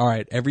tension of like, all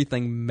right,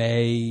 everything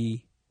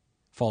may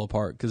fall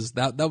apart, because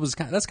that's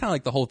kind of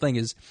like the whole thing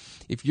is,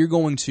 if you're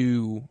going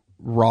to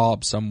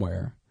rob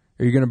somewhere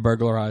or you're going to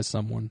burglarize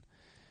someone,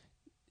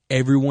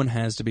 everyone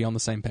has to be on the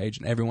same page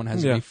and everyone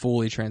has to be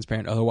fully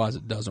transparent. Otherwise,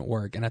 it doesn't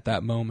work. And at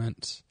that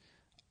moment,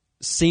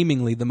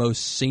 seemingly the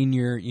most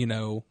senior,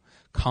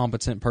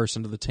 competent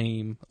person to the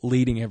team,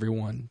 leading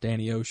everyone,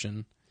 Danny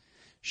Ocean,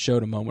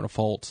 showed a moment of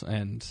fault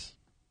and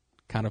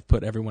kind of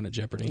put everyone at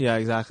jeopardy. Yeah,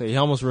 exactly. He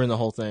almost ruined the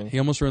whole thing.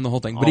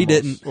 But he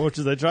didn't. Well,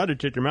 because they tried to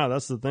kick him out.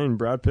 That's the thing.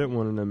 Brad Pitt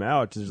wanted him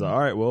out. He's like, all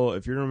right, well,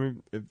 if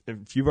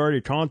you've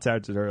already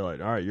contacted her,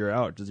 like, all right, you're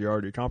out because you're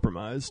already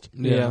compromised.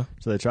 Yeah.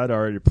 So they tried to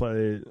already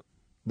play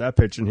that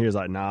pitch, and he was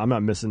like, nah, I'm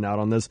not missing out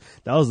on this.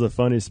 That was the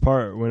funniest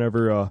part.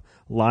 Whenever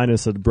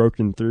Linus had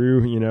broken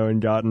through,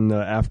 and gotten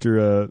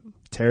after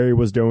Terry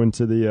was going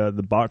to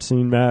the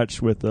boxing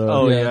match with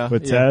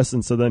Tess,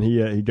 and so then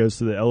he goes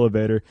to the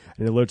elevator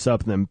and he looks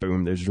up and then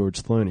boom, there's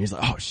George Clooney. He's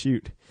like, oh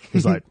shoot.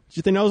 He's like, do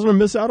you think I was going to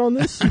miss out on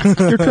this?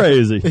 You're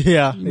crazy.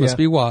 Yeah, must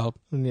be wild.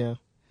 Yeah.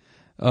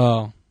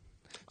 So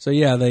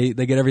yeah, they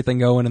get everything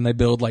going and they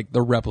build like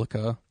the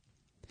replica,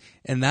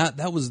 and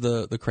that was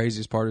the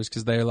craziest part is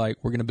because they're like,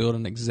 we're going to build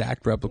an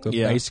exact replica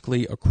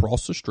basically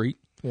across the street.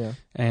 Yeah.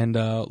 And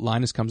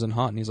Linus comes in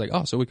hot and he's like,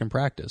 oh, so we can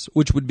practice,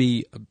 which would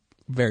be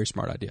very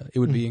smart idea. It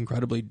would be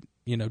incredibly,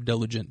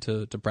 diligent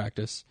to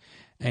practice.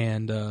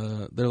 And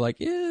they're like,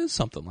 yeah,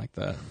 something like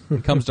that.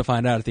 It comes to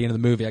find out at the end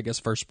of the movie, I guess,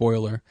 first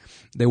spoiler,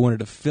 they wanted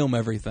to film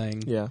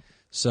everything. Yeah.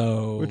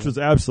 So, which was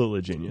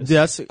absolutely genius.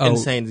 That's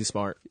insanely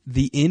smart.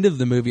 The end of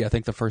the movie, I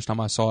think the first time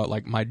I saw it,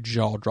 like my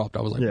jaw dropped.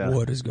 I was like,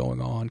 what is going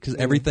on? Because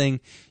everything,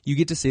 you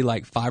get to see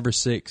like 5 or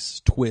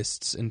 6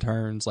 twists and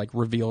turns like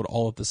revealed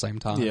all at the same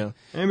time. Yeah.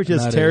 And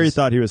because Terry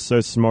thought he was so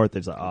smart,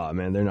 they're like, oh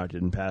man, they're not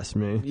getting past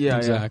me. Yeah,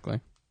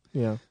 exactly.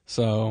 Yeah.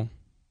 So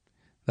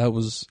that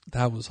was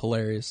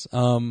hilarious.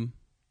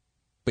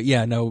 But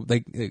yeah, no,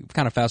 they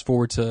kind of fast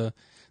forward to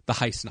the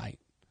heist night.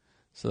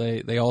 So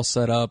they all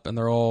set up and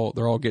they're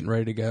all getting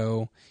ready to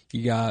go.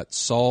 You got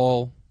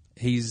Saul,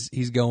 he's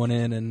going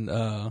in and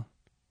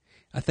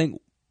I think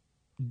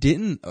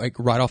didn't like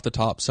right off the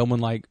top someone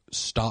like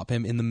stop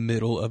him in the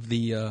middle of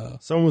the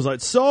someone was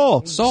like,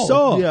 Saul,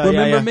 yeah,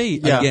 remember me?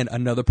 Yeah. Again,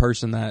 another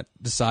person that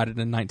decided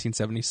in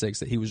 1976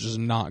 that he was just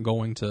not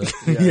going to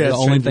the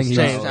only thing he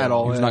was at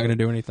all. He was not going to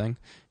do anything.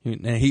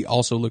 And he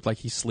also looked like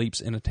he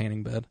sleeps in a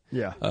tanning bed.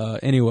 Yeah.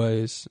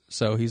 Anyways,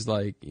 so he's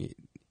like,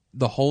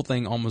 the whole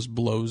thing almost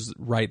blows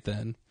right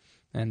then.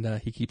 And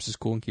he keeps his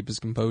cool and keep his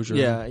composure.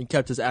 Yeah, he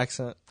kept his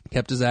accent.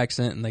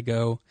 And they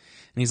go.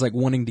 And he's like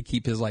wanting to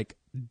keep his like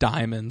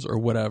diamonds or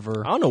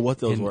whatever. I don't know what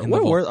those were.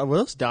 What were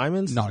those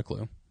diamonds? Not a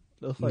clue.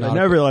 I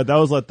never like that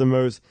was like the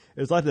most. It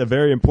was like the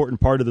very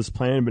important part of this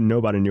plan, but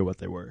nobody knew what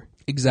they were.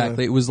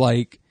 Exactly. It was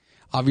like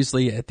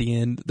obviously at the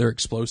end they're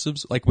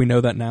explosives. Like we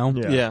know that now.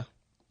 Yeah.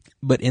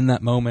 But in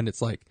that moment,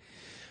 it's like,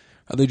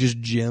 are they just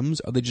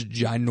gems? Are they just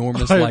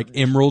ginormous like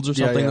emeralds or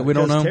something that we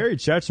don't know? Terry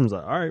Chatham's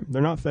like, all right,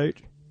 they're not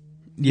fake.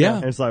 Yeah.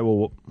 And it's like,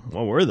 well,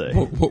 what were they?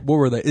 What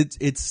were they?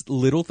 It's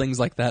little things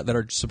like that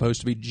are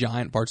supposed to be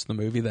giant parts of the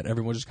movie that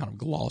everyone just kind of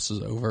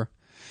glosses over.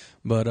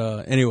 But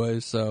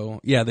anyways, so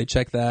yeah, they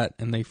check that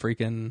and they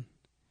finally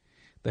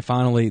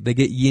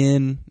get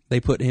Yin. They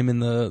put him in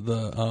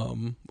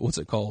the what's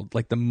it called?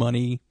 Like the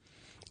money,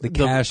 the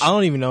cash. I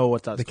don't even know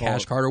what that's the called.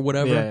 Cash card or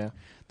whatever. Yeah.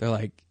 They're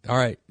like, all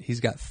right, he's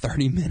got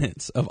 30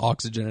 minutes of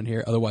oxygen in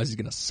here, otherwise he's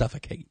going to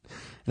suffocate.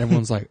 And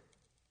everyone's like,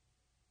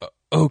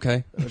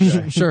 okay.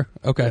 Sure,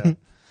 okay. Yeah.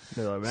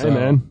 They're like, hey,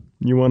 man,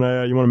 you want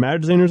a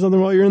magazine or something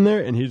while you're in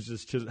there? And he's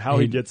just how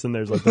he gets in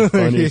there is like the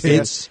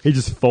funniest. He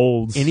just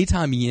folds.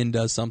 Anytime Yin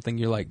does something,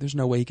 you're like, there's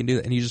no way he can do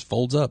that. And he just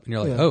folds up, and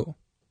you're like, oh.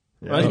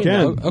 Yeah, he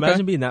can.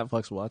 Imagine being that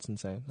flexible. That's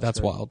insane.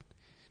 That's wild.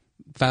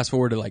 Fast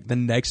forward to like the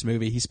next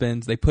movie,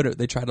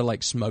 they try to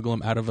like smuggle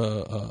him out of a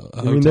hotel.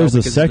 I mean, there's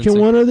a second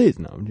one of these.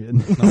 No, I'm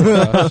kidding.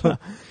 Oh,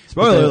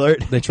 Spoiler alert.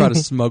 They try to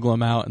smuggle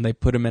him out, and they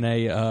put him in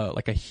a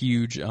like a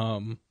huge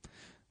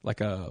like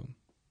a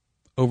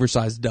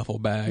oversized duffel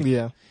bag.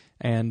 Yeah.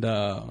 And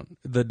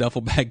the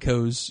duffel bag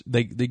goes.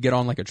 They get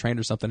on like a train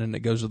or something, and it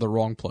goes to the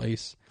wrong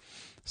place.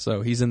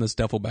 So he's in this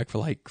duffel bag for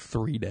like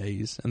 3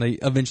 days, and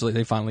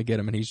they finally get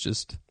him, and he's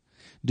just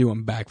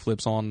doing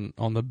backflips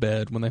on the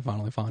bed when they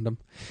finally find him.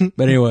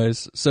 But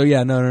anyways, so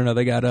yeah, no.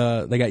 They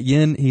got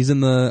Yin. He's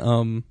in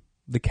the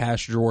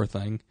cash drawer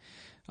thing.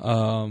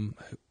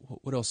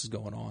 What else is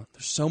going on?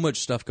 There's so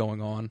much stuff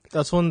going on.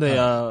 That's when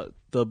the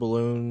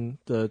balloon,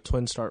 the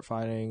twins start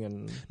fighting,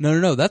 and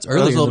no. That's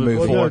earlier in the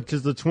movie.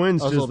 Because the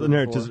twins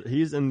because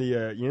he's in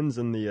the Yin's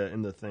in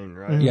the thing,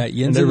 right? Yeah,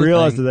 Yin's and in they the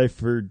realized thing. that they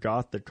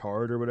forgot the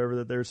card or whatever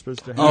that they were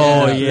supposed to have.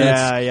 Oh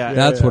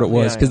That's what it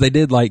was, because they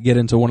did like get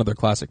into one of their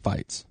classic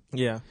fights.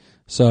 Yeah.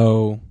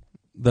 So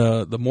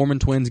the Mormon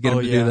twins get him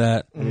to do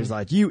that, and he's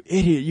like, "You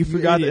idiot! You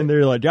forgot it!" And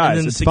they're like,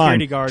 "Guys, it's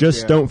fine. Guards,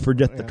 just don't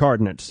forget the card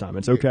next time.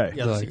 It's okay."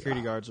 Yeah, the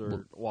security guards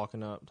are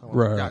walking up,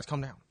 right. Guys,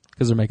 calm down.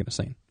 Because they're making a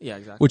scene. Yeah,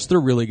 exactly. Which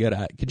they're really good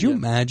at. Could you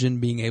imagine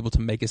being able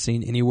to make a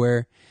scene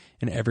anywhere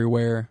and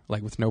everywhere,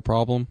 like with no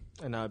problem?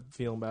 And not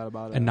feeling bad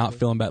about it. And not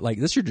feeling bad. Like,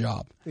 that's your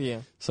job. Yeah.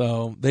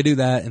 So they do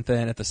that, and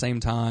then at the same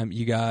time,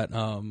 you got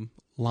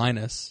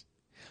Linus.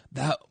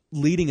 that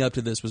leading up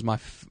to this was one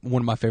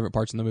of my favorite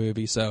parts in the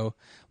movie. So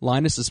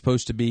Linus is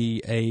supposed to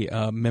be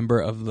a member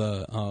of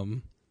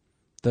the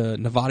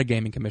Nevada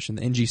Gaming Commission,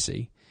 the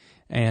NGC,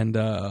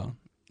 and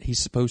he's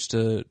supposed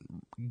to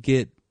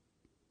get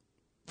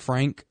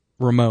Frank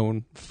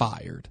Ramone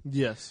fired.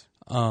 Yes.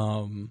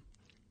 And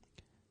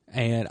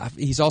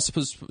he's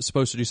also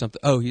supposed to do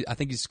something. I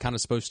think he's kind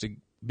of supposed to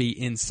be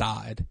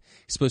inside.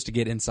 He's supposed to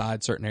get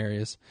inside certain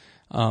areas.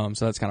 So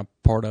that's kind of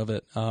part of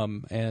it.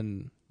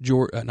 And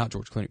not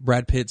George Clooney,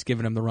 Brad Pitt's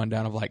giving him the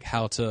rundown of like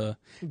how to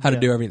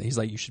do everything. He's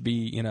like, you should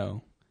be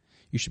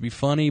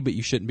funny, but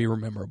you shouldn't be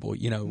memorable.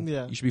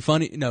 You should be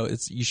funny. No,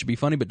 you should be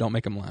funny, but don't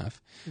make them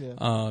laugh.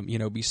 Yeah.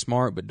 Be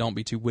smart, but don't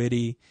be too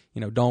witty.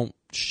 Don't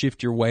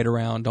shift your weight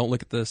around. Don't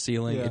look at the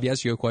ceiling. Yeah. If he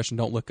asks you a question,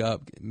 don't look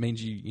up. It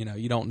means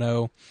you don't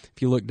know.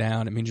 If you look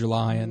down, it means you're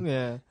lying.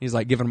 Yeah. He's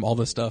like giving him all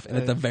this stuff. And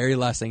at the very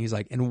last thing, he's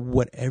like, and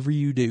whatever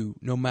you do,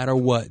 no matter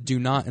what, do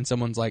not. And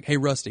someone's like, hey,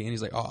 Rusty. And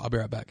he's like, oh, I'll be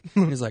right back.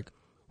 And he's like,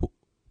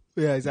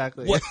 yeah,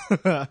 exactly. What?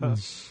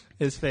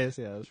 His face,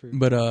 yeah. That's pretty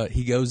But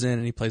he goes in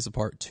and he plays the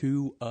part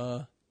to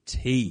a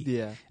T.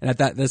 Yeah. And at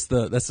that's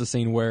the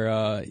scene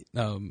where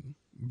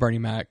Bernie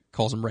Mac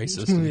calls him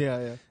racist. yeah.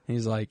 And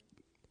he's like,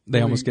 they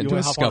almost get into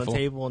a hop scuffle. on the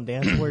table and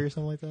dance for you or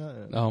something like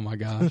that. Oh my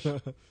gosh.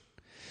 But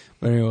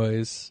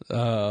anyways,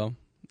 so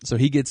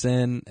he gets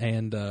in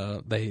and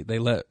they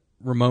let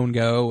Ramon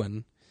go,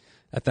 and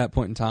at that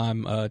point in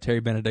time, Terry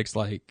Benedict's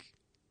like,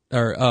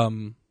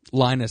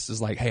 Linus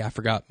is like, hey, I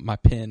forgot my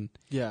pen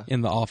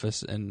in the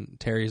office, and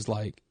Terry's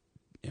like,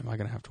 am I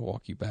going to have to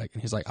walk you back?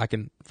 And he's like, I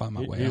can find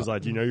my way out. He's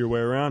like, do you know your way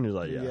around? He's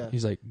like, yeah.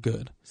 He's like,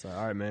 good. It's like,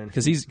 all right, man.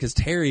 Because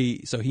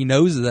Terry, so he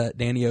knows that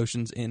Danny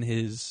Ocean's in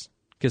his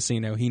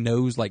casino. He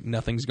knows like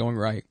nothing's going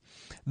right.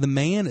 The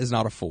man is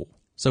not a fool.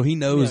 So he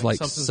knows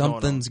like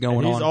something's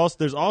going on.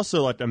 There's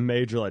also like a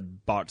major like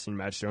boxing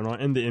match going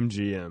on in the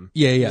MGM.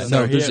 Yeah.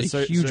 So there's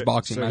a huge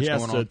boxing match going on.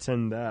 He has to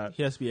attend that.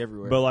 He has to be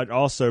everywhere. But like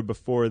also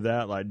before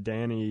that, like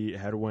Danny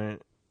had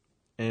went,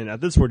 and at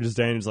this point, just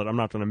Danny's like, I'm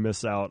not going to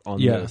miss out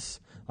on this.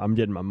 I'm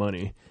getting my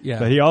money. Yeah.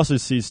 But he also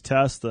sees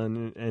Tessa,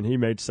 and he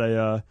may say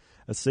a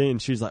scene.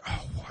 She's like,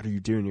 oh, what are you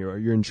doing here?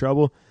 You're in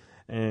trouble.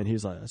 And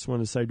he's like, I just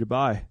wanted to say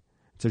goodbye.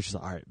 So she's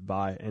like, all right,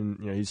 bye. And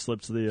he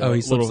slips the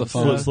slips the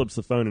phone. Slips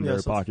the phone into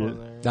her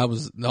pocket. That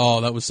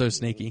was so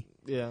sneaky.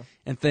 Yeah.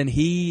 And then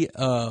he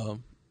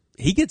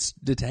gets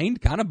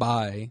detained kind of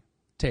by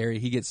Terry.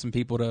 He gets some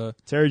people to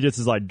Terry gets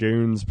his like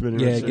goons. He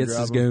gets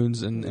his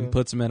goons and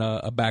puts them in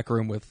a back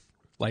room with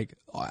like,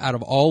 out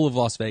of all of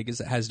Las Vegas,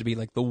 it has to be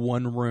like the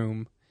one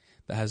room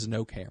that has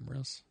no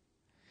cameras.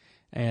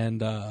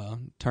 And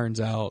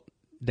turns out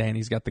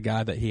Danny's got the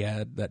guy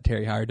that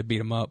Terry hired to beat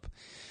him up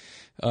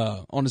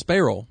on his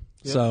payroll.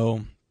 Yep.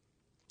 So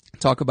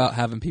talk about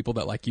having people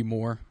that like you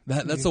more.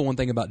 That's the one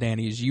thing about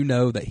Danny is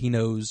that he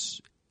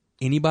knows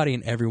anybody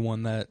and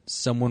everyone that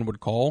someone would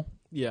call.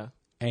 Yeah.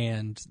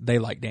 And they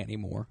like Danny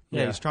more.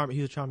 Yeah, he's charming.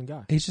 He's a charming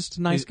guy. He's just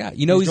a nice guy.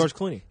 He's George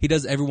Clooney. He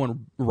does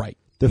everyone right.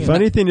 The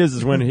funny thing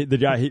is when the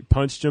guy he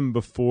punched him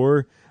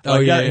before.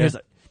 Like, he was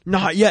like,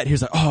 not yet. He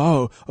was like,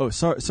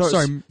 sorry,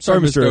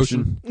 Mr.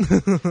 Ocean.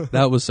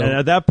 That was so. And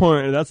at that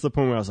point, that's the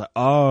point where I was like,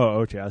 oh,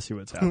 okay, I see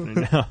what's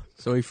happening now.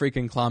 So he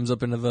freaking climbs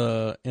up into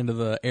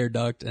the air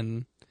duct,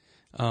 and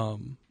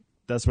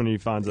that's when he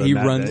finds out. He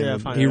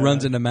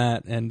runs into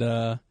Matt,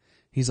 and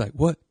he's like,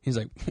 "What?" He's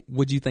like,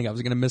 "What'd you think I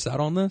was going to miss out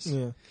on this?"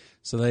 Yeah.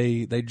 So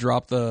they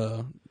drop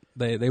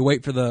they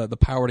wait for the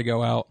power to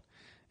go out,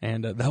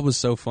 and that was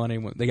so funny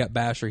when they got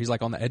Basher. He's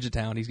like on the edge of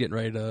town. He's getting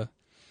ready to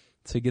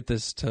get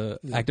this to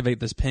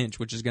activate this pinch,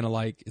 which is going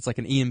to it's like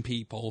an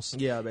EMP pulse.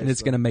 Yeah, basically. And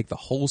it's going to make the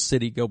whole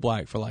city go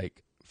black for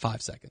like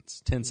 5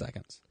 seconds, 10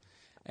 seconds.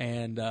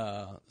 And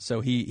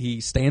so he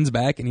stands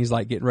back and he's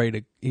like getting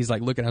ready to, he's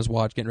like looking at his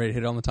watch, getting ready to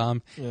hit it on the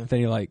time. Yeah. And then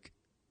he like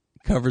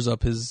covers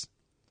up his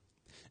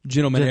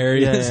gentleman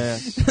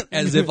areas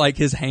as if like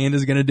his hand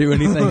is going to do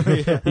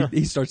anything.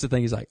 He starts to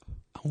think, he's like,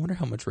 I wonder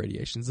how much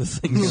radiation this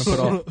thing's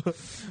going to put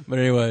off. But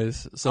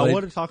anyways, so I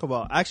want to talk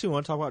about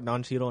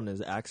Don Cheadle and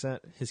his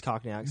accent, his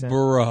Cockney accent.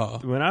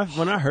 Bruh. When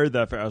I heard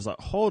that, I was like,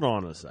 hold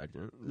on a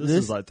second. This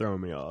is like throwing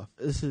me off.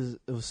 It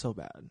was so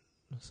bad.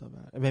 It was so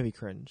bad. It made me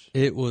cringe.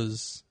 It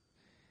was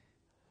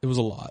a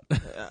lot.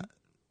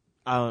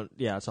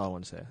 That's all I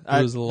want to say.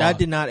 It was a lot. That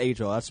did not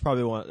age well. That's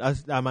probably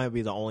that might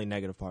be the only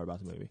negative part about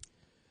the movie.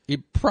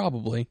 It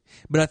probably,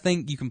 but I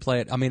think you can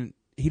play it. I mean,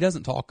 he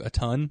doesn't talk a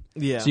ton,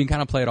 so you can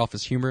kind of play it off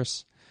as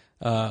humorous.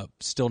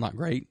 Still not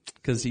great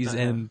because he's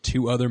in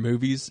 2 other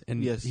movies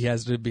and he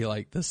has to be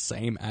like the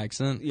same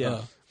accent.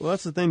 Yeah. Well,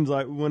 that's the thing.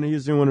 Like when he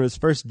was doing one of his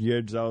first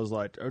gigs, I was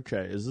like,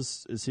 okay,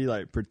 is he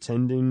like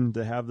pretending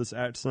to have this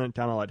accent,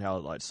 kind of like how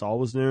like Saul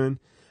was doing?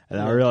 And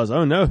I realized,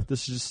 oh no,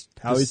 this is just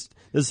how this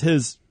is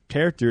his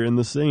character in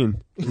the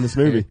scene in this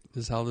movie.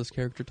 This is how this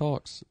character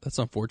talks. That's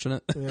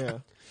unfortunate. Yeah.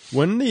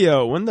 When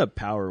the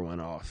power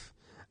went off,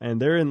 and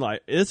they're in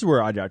like, this is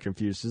where I got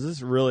confused because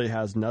this really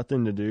has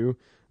nothing to do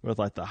with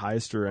like the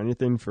heist or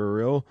anything for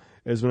real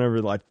is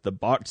whenever like the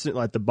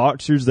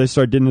boxers they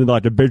start getting into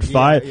like a big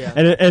fight,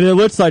 and it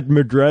looks like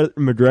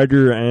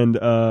McGregor and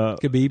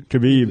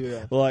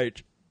Khabib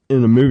like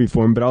in the movie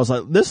form. But I was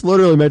like, this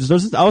literally makes no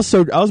sense. I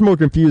was more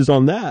confused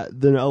on that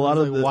than a lot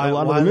of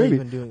the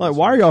movie. Like,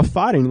 why are y'all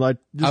fighting? Like,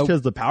 just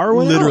because the power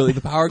went out? Literally,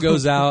 the power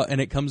goes out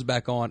and it comes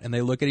back on, and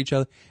they look at each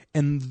other,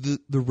 and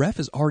the ref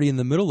is already in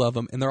the middle of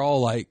them, and they're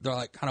like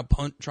kind of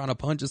trying to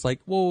punch. It's like,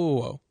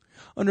 whoa.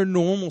 Under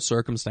normal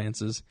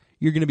circumstances,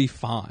 you're going to be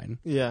fine.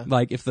 Yeah.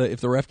 Like if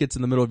the ref gets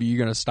in the middle of you, you're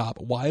going to stop.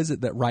 Why is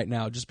it that right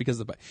now, just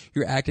because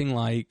you're acting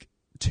like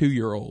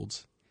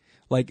 2-year-olds?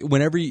 Like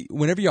whenever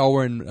y'all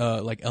were in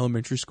like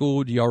elementary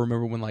school, do y'all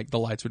remember when like the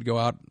lights would go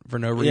out for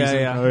no reason?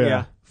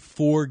 Yeah.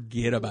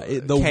 Forget about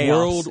it. The Chaos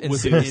world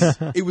was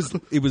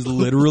it was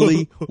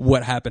literally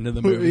what happened in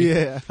the movie.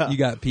 Yeah. You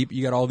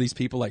got all these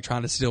people like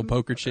trying to steal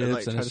poker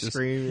chips, and it's just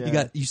scream,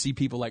 yeah. you see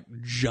people like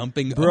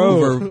jumping Bro,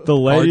 over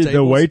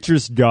the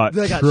waitress got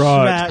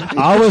crushed.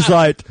 I was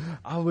like,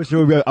 I wish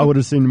I would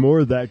have seen more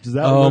of that because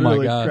that was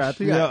really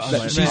crappy.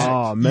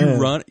 Oh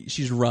man,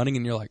 she's running,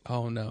 and you're like,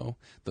 oh no,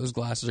 those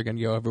glasses are going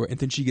to go everywhere, and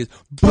then she gets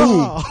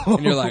boom,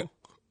 and you're like,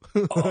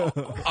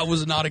 oh, I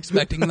was not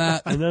expecting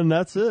that. And then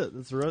that's it.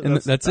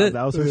 That's it.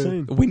 That was her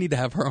scene. We need to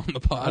have her on the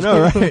pod. I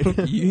know,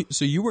 right?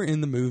 So you were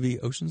in the movie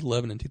Ocean's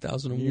 11 in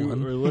 2001. You were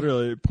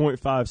literally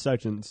 0.5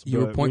 seconds. You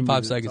were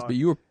 0.5 seconds, but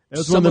you were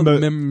one of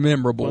the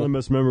memorable. One of the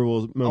most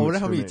memorable moments. I wonder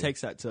how many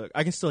takes that took.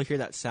 I can still hear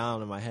that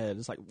sound in my head.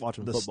 It's like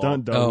watching the football.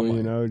 Stunt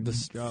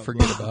double,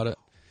 forget about it.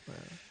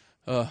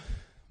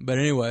 But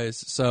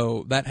anyways,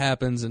 so that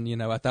happens, and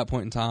at that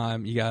point in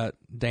time, you got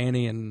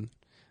Danny and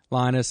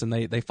Linus, and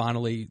they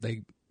finally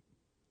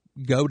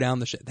go down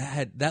the shit.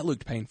 That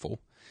looked painful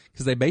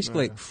because they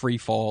basically like free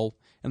fall,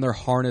 and their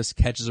harness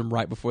catches them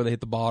right before they hit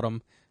the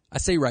bottom. I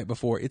say right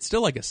before. It's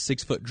still like a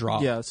 6-foot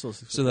drop. Yeah, it's still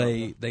 6 foot. So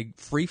they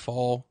free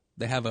fall.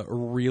 They have a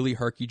really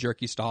herky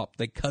jerky stop.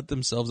 They cut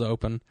themselves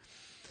open,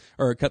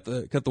 or cut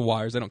the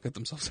wires. They don't cut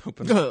themselves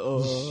open.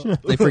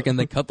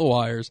 They cut the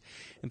wires,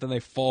 and then they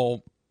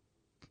fall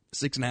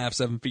 6.5,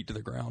 7 feet to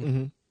the ground.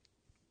 Mm-hmm.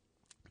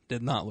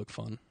 Did not look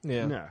fun.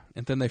 Yeah. No.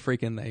 And then they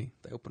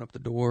open up the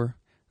door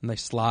and they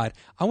slide.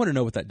 I want to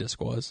know what that disc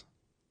was.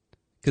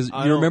 Because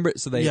you remember,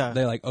 so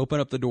they like open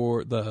up the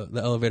door, the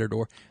elevator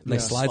door, and they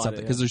slide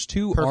something. Because there's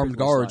two armed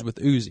guards with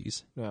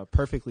Uzis. Yeah,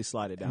 perfectly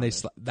slide it down.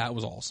 And that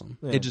was awesome.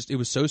 Yeah. It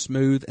was so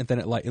smooth, and then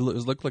it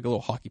looked like a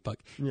little hockey puck.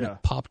 Yeah. And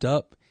it popped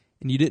up,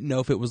 and you didn't know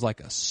if it was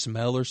like a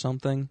smell or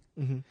something,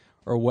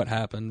 or what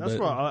happened. That's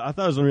why I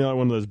thought it was gonna be like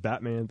one of those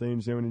Batman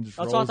things, when he just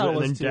rolls it,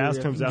 and then gas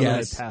comes out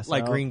and they pass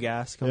like out. green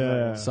gas comes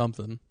out.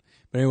 Something.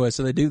 But anyway,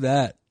 so they do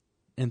that,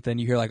 and then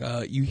you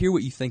hear you hear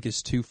what you think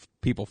is two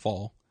people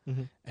fall.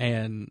 Mm-hmm.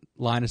 And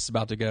Linus is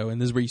about to go, and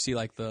this is where you see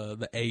like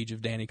the age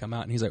of Danny come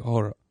out, and he's like,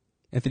 hold up.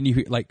 And then you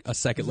hear, like a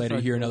second later,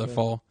 you hear another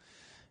fall,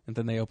 and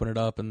then they open it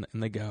up and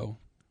they go,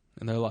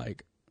 and they're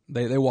like,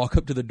 they walk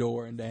up to the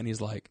door, and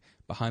Danny's like,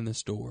 behind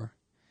this door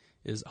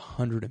is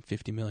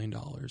 $150 million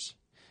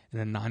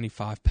and a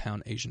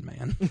 95-pound Asian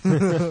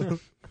man.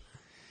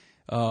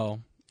 Oh,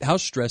 how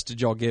stressed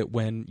did y'all get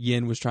when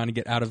Yin was trying to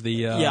get out of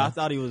the? I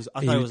thought he was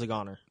a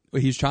goner.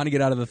 He was trying to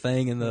get out of the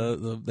thing,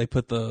 and they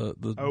put the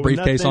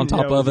briefcase on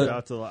top of it.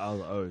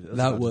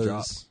 That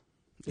was,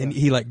 and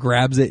he like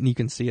grabs it, and you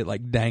can see it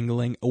like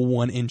dangling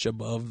 1 inch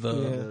above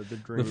the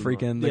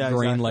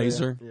green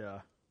laser. Yeah.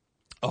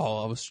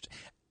 Oh,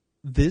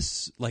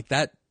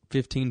 that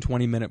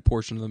 15-20 minute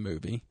portion of the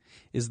movie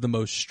is the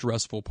most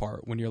stressful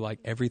part when you're like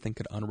everything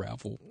could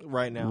unravel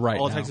right now.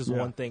 All it takes is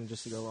one thing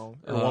just to go wrong,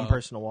 or one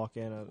person to walk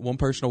in. One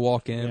person to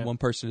walk in, one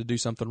person to do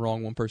something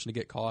wrong, one person to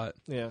get caught.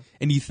 Yeah,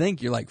 and you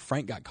think you're like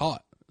Frank got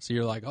caught, so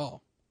you're like,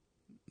 oh,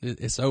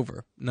 it's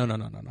over. No.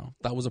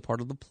 That was a part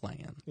of the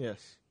plan.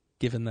 Yes,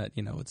 given that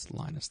it's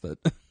Linus that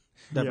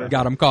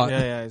got him caught.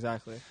 Yeah,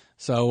 exactly.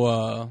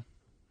 So,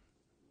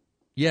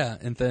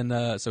 and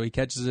then so he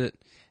catches it.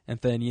 And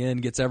then Yin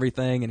gets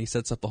everything, and he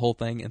sets up the whole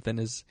thing. And then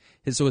his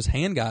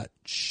hand got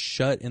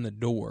shut in the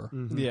door.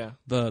 Mm-hmm. Yeah,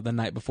 the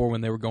night before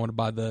when they were going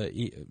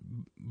to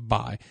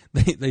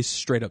they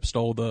straight up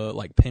stole the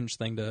like pinch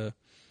thing to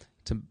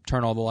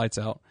turn all the lights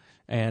out.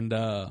 And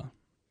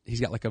he's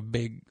got like a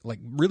big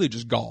really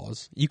just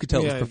gauze. You could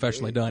tell it was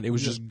professionally done. It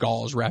was just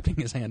gauze wrapping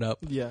his hand up.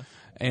 Yeah,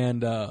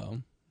 and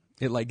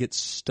it like gets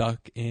stuck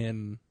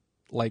in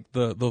like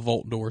the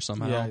vault door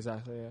somehow. Yeah,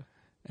 exactly. Yeah.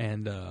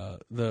 And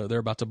they're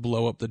about to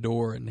blow up the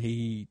door, and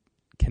he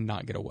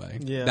cannot get away.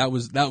 Yeah, that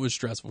was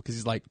stressful because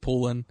he's like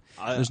pulling.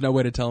 There's no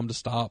way to tell him to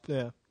stop.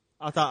 Yeah,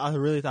 I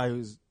really thought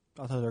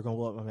I thought they were gonna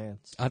blow up my man.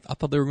 I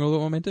thought they were gonna blow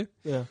up my man too.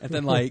 Yeah, and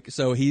then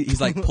so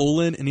he's like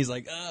pulling, and he's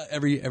like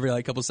every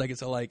like couple seconds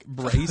he'll like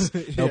brace,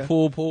 he'll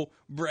pull,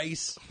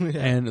 brace,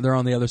 and they're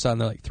on the other side,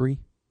 and they're like 3,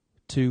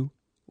 2,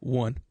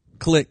 1,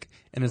 click,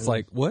 and it's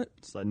like what?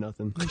 It's like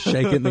nothing.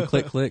 Shake it and then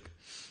click.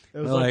 It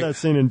was like that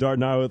scene in Dark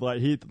Knight with like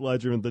Heath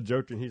Ledger and the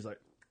Joker, and he's like,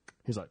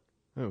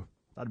 oh,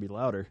 that'd be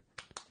louder.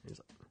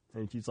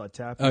 And he's like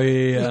tapping. Oh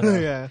yeah.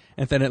 Yeah.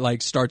 And then it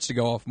like starts to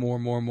go off more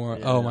and more and more.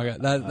 Yeah. Oh my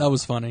god, that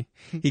was funny.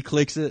 He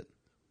clicks it,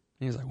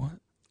 he's like, what?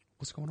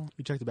 What's going on?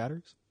 You check the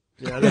batteries?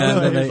 Yeah,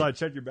 and he was like,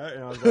 check your battery.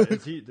 And I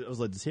was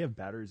like, does he have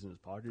batteries in his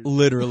pocket?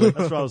 Literally.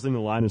 That's what I was thinking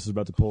Linus was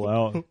about to pull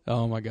out.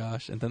 Oh my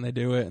gosh. And then they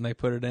do it and they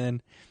put it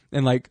in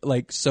and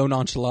like so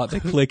nonchalant, they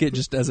click it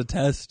just as a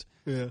test.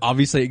 Yeah.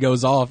 Obviously it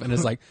goes off and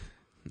it's like,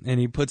 and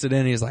he puts it in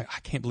and he's like, I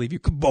can't believe you,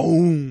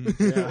 kaboom.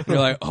 Yeah. You're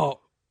like, oh,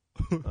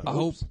 I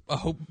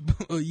hope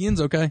Yin's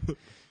okay.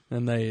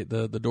 And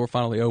the door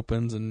finally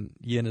opens and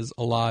Yin is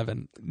alive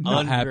and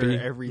not Under happy.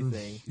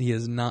 everything. He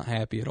is not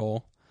happy at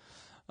all.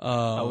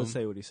 I would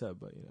say what he said,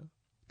 but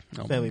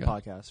Oh family my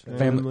God.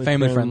 podcast.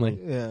 Family friendly.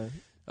 Yeah.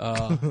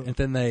 And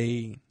then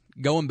they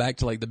going back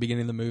to like the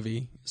beginning of the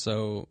movie.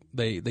 So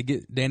they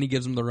get Danny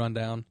gives them the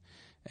rundown,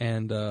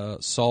 and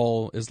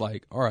Saul is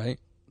like, "All right,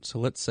 so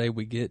let's say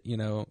we get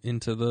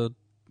into the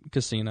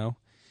casino,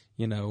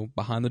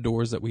 behind the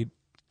doors that we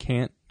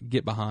can't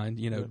get behind,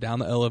 down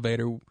the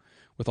elevator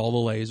with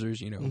all the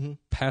lasers,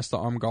 past the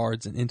armed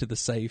guards and into the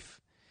safe."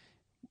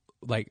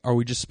 Like, are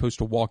we just supposed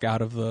to walk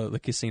out of the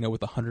casino with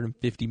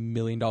 $150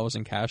 million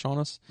in cash on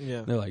us?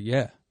 Yeah. They're like,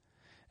 yeah.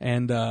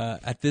 And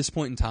at this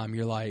point in time,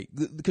 you're like,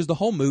 because the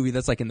whole movie,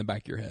 that's like in the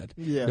back of your head.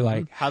 Yeah. You're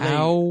like,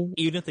 how?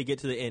 Even if they get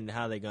to the end,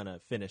 how are they going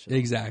to finish it?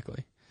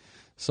 Exactly.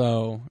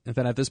 So, and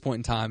then at this point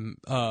in time,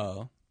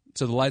 so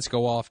the lights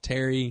go off.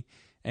 Terry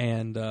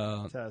and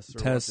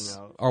Tess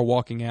are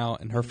walking out,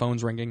 and her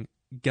phone's ringing.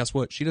 Guess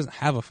what? She doesn't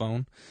have a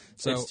phone.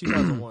 So it's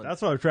 2001.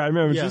 That's what I'm trying to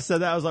remember. When she said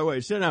that, I was like,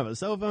 wait, she didn't have a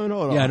cell phone?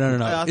 Hold on. Yeah,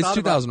 no. It's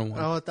 2001.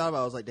 I thought about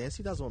it. I was like, damn, it's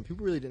 2001.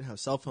 People really didn't have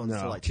cell phones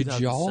until like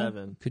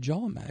 2007. Could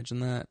y'all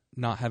imagine that?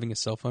 Not having a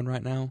cell phone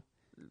right now?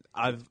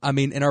 I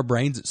mean, in our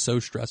brains, it's so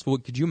stressful.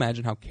 Could you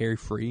imagine how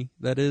carefree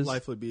that is?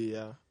 Life would be,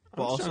 yeah.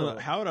 But also,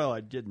 how would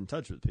I get in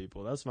touch with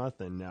people? That's my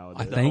thing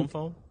nowadays. Home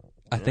phone?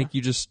 I think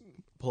you just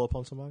pull up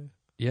on somebody?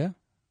 Yeah.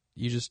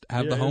 You just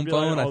have the home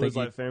phone. Like I think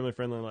like family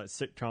friendly, like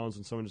sitcoms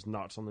when someone just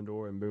knocks on the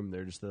door and boom,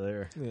 they're just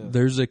there. Yeah.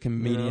 There's a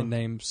comedian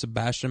named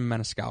Sebastian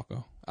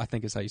Maniscalco. I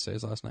think is how you say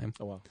his last name.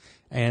 Oh wow!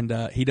 And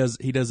he does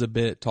a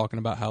bit talking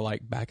about how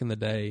like back in the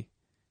day,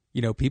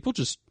 people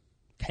just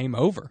came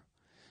over.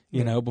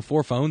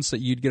 Before phones, so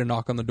you'd get a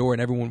knock on the door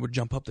and everyone would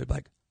jump up. They'd be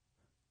like,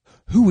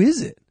 "Who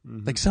is it?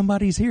 Mm-hmm. Like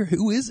somebody's here.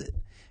 Who is it?"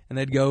 And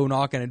they'd go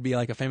knock and it'd be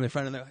like a family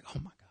friend, and they're like, "Oh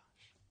my God.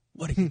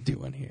 What are you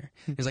doing here?"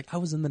 He's like, "I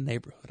was in the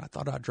neighborhood. I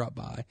thought I'd drop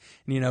by."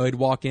 And, he'd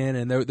walk in,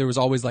 and there was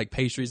always, like,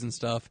 pastries and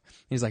stuff.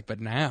 He's like,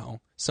 but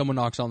now someone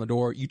knocks on the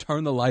door. You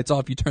turn the lights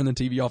off. You turn the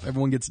TV off.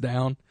 Everyone gets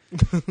down.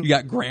 You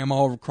got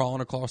grandma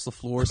crawling across the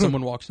floor.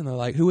 Someone walks in. They're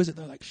like, "Who is it?"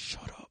 They're like,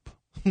 "Shut up.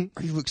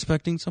 Are you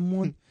expecting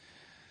someone?"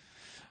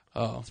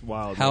 Oh, it's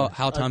wild. How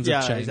times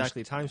have changed. Yeah,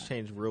 exactly. Times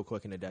changed real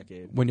quick in a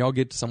decade. When y'all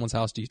get to someone's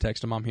house, do you text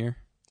them, "I'm here"?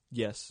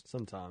 Yes,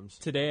 sometimes.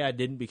 Today I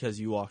didn't because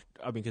you walked.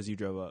 Because you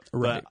drove up.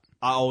 Right. But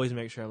I always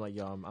make sure I'm like,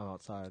 yo, I'm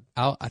outside.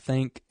 I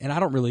think, and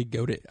I don't really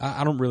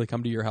I don't really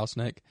come to your house,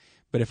 Nick.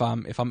 But if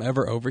I'm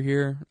ever over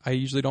here, I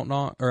usually don't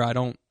knock or I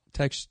don't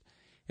text.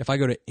 If I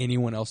go to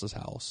anyone else's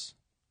house,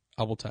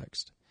 I will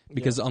text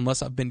because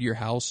unless I've been to your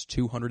house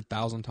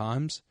 200,000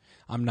 times,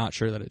 I'm not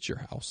sure that it's your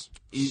house.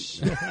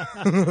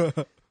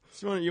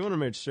 So you want to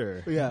make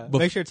sure. Yeah.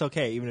 Make sure it's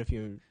okay, even if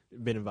you've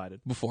been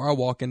invited. Before I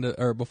walk into,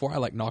 or before I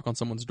like knock on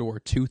someone's door,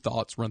 two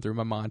thoughts run through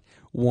my mind.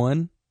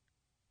 One,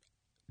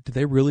 did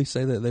they really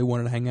say that they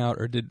wanted to hang out,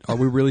 or are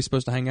we really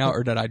supposed to hang out,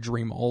 or did I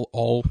dream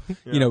all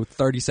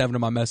 37 of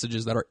my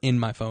messages that are in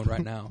my phone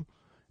right now?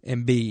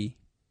 And B,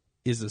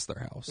 is this their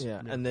house?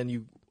 Yeah. And then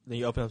you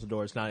open up the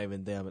door, it's not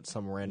even them, it's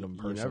some random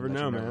person. You never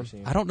know, man.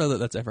 I don't know that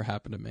that's ever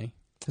happened to me.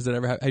 Has it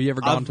ever? Have you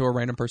ever gone to a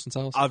random person's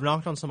house? I've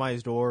knocked on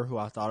somebody's door who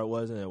I thought it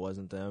was, and it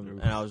wasn't them.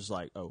 And I was just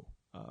like, oh.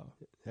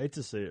 Hate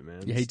to see it,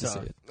 man. You hate to see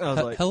it. I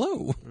was like,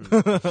 hello.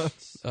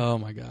 Oh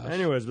my gosh.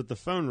 Anyways, but the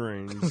phone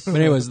rings. But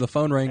anyways, the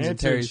phone rings and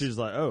Terry's. She's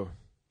like, "Oh,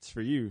 it's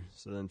for you."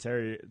 So then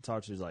Terry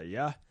talks. She's like,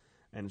 "Yeah,"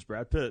 and it's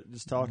Brad Pitt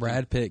just talking.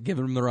 Brad Pitt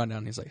giving him the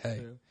rundown. He's like,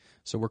 "Hey,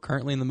 so we're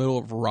currently in the middle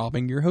of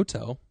robbing your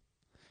hotel,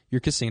 your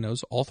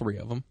casinos, all three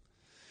of them.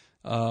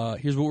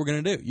 Here's what we're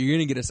gonna do. You're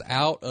gonna get us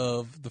out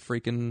of the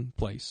freaking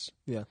place.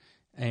 Yeah,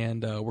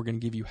 and we're gonna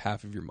give you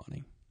half of your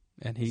money."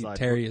 And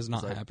Terry is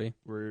not happy.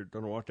 We're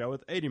going to walk out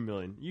with $80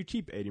 million. You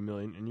keep $80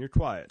 million and you're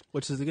quiet.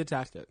 Which is a good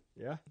tactic.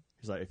 Yeah.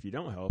 He's like, if you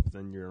don't help,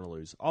 then you're going to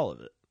lose all of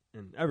it.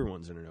 And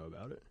everyone's going to know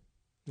about it.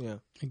 Yeah.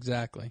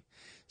 Exactly.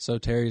 So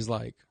Terry's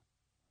like,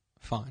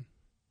 fine.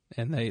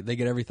 And they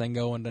get everything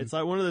going. It's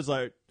like one of those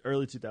like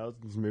early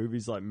 2000s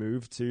movies like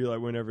Move too,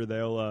 like whenever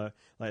they'll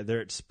like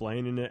they're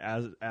explaining it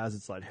as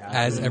it's like happening.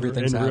 As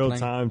everything's in real happening.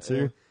 time too.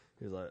 Yeah.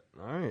 He's like,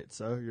 all right,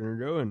 so you're going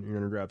to go and you're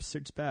going to grab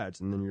 6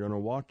 pads and then you're going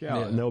to walk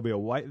out and there'll be a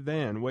white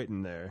van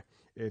waiting there.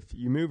 If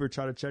you move or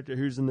try to check it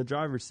who's in the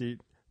driver's seat,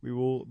 we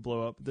will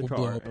blow up the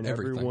car and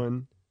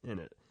everyone in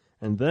it.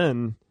 And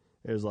then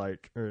it's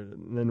like,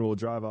 then we'll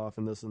drive off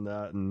and this and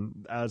that.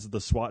 And as the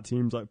SWAT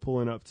team's like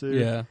pulling up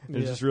too,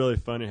 it's just really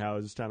funny how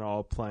it's just kind of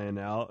all playing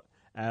out.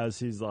 As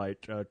he's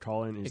like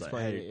calling, he's like,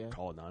 hey,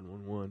 call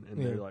 911.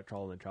 And they're like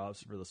calling the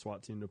cops for the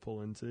SWAT team to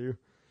pull into.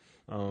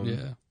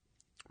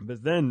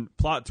 But then,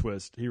 plot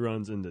twist, he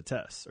runs into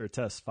Tess, or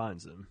Tess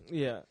finds him.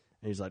 Yeah.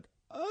 And he's like,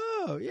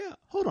 oh, yeah.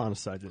 Hold on a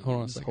second. Hold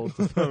on a Just second. hold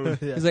the phone.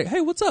 Yeah. He's like,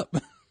 hey, what's up?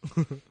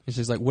 And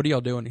she's like, what are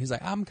y'all doing? He's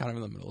like, I'm kind of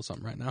in the middle of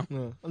something right now.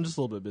 Yeah, I'm just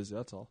a little bit busy.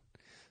 That's all.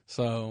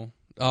 So,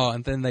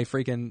 and then they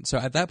so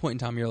at that point in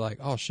time, you're like,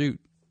 oh, shoot.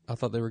 I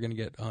thought they were going to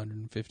get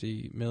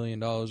 $150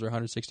 million or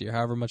 160 or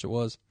however much it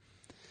was.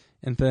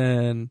 And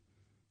then,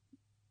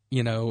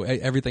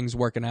 everything's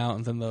working out.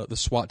 And then the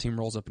SWAT team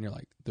rolls up and you're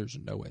like, there's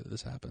no way that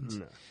this happens.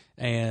 No.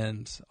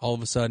 And all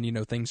of a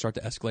sudden, things start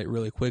to escalate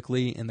really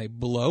quickly and they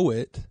blow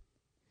it.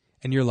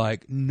 And you're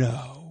like,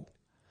 no.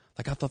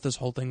 Like, I thought this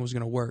whole thing was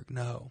going to work.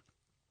 No.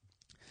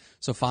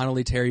 So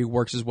finally, Terry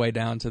works his way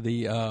down to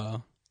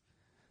the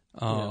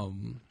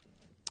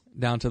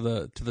down to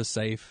the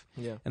safe.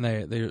 Yeah. And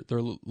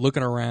they're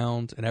looking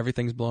around, and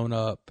everything's blown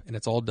up, and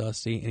it's all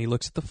dusty. And he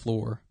looks at the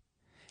floor,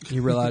 and he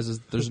realizes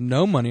there's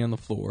no money on the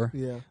floor.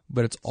 Yeah.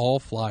 But it's all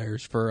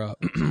flyers for a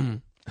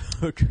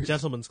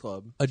gentleman's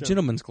club,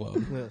 gentleman's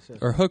club, yes.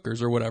 Or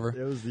hookers or whatever.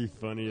 It was the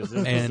funniest.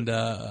 And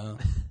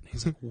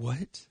he's like,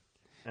 what?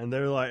 And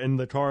they're like, and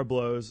the car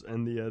blows,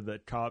 and the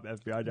cop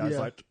FBI guy's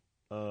like,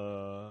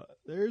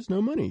 there's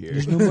no money here.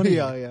 There's no money.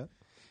 Yeah.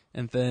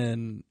 And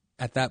then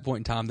at that point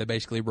in time, they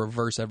basically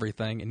reverse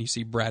everything, and you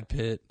see Brad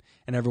Pitt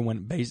and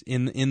everyone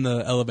in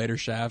the elevator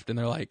shaft, and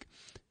they're like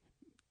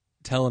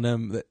telling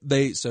him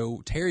that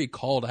so Terry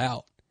called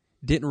out,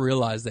 didn't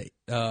realize that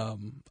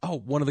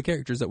one of the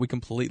characters that we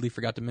completely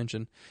forgot to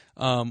mention,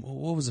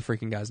 what was the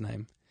freaking guy's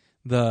name?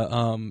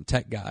 The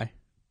tech guy.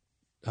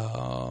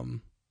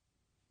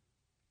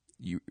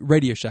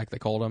 Radio Shack, they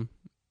called him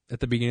at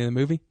the beginning of the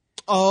movie.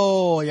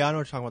 Oh, yeah, I know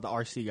what you're talking about,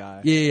 the RC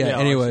guy. Yeah.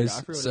 Anyways,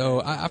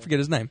 I forget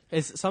his name.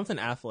 It's something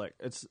Affleck.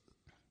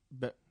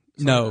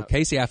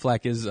 Casey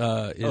Affleck is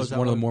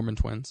one of the Mormon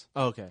twins.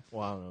 Oh, okay.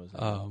 Well, I don't know his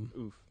name.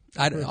 Oof.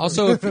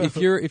 Also,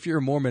 if you're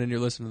a Mormon and you're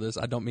listening to this,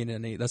 I don't mean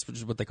any. That's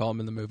just what they call him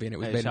in the movie, and it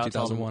was made in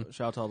 2001.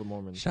 Shout out to all the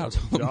Mormons. Shout out to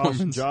all the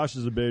Mormons. Josh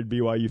is a big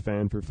BYU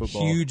fan for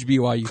football. Huge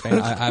BYU fan.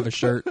 I have a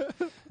shirt.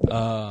 He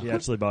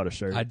actually bought a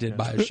shirt. I did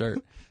buy a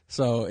shirt.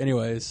 So,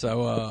 anyways,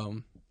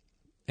 so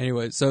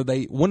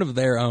they, one of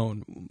their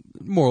own,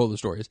 moral of the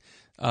story is,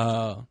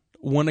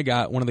 one of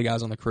the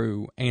guys on the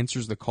crew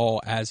answers the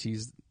call as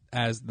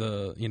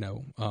the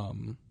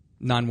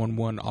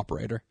 911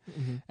 operator,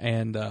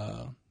 and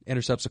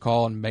intercepts a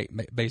call and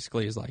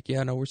basically is like,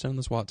 yeah, no, we're sending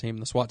the SWAT team.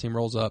 And the SWAT team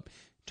rolls up.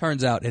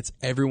 Turns out it's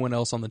everyone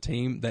else on the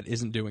team that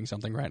isn't doing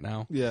something right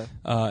now. Yeah.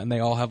 And they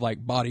all have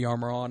like body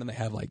armor on, and they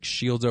have like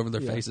shields over their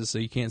faces so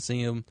you can't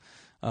see them.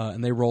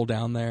 And they roll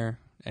down there.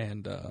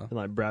 And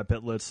like Brad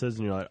Pitt lifts his,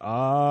 and you're like,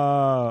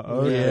 yeah.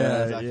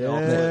 At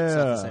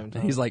the same time.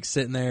 And he's like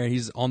sitting there,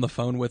 he's on the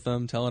phone with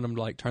them, telling them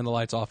to like turn the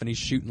lights off, and he's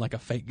shooting like a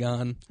fake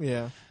gun.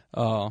 Yeah.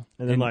 And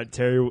then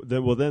Terry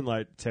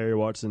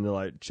walks in to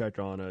like check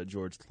on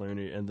George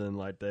Clooney, and then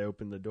like they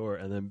open the door,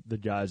 and then the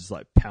guy's just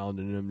like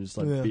pounding him, just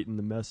like beating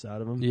the mess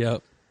out of him.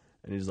 Yep.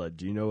 And he's like,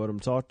 "Do you know what I'm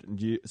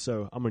talking?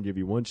 So I'm gonna give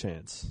you one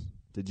chance.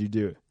 Did you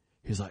do it?"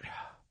 He's like,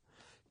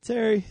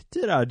 "Terry,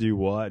 did I do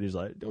what?" And he's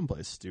like, "Don't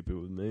play stupid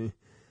with me."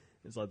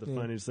 It's like the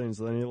funniest thing.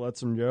 So then he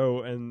lets him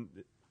go, and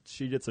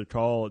she gets a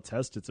call.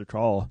 Tess gets a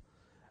call,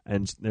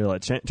 and they're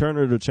like, turn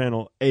her to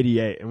channel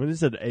 88. And when they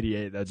said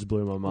 88, that just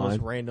blew my mind. It was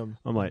random.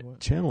 I'm like, what?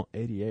 Channel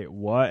 88,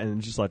 what? And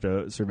it's just like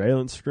a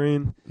surveillance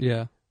screen.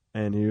 Yeah.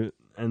 And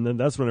then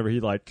that's whenever he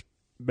like,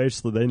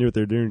 basically they knew what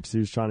they were doing because he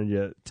was trying to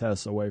get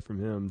Tess away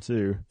from him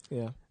too.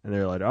 Yeah. And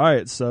they're like, all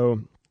right,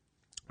 so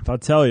if I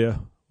tell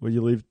you, will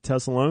you leave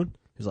Tess alone?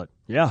 He's like,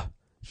 yeah.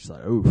 She's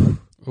like,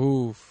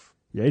 oof.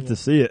 You hate to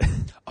see it.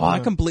 Oh, I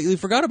completely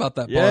forgot about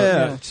that part.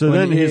 Yeah. So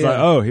then he's like,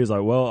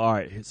 well, all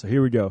right. So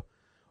here we go.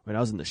 When I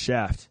was in the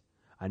shaft,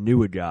 I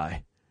knew a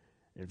guy.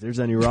 If there's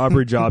any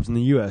robbery jobs in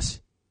the U.S.,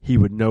 he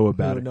would know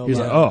about it. He's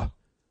like, oh,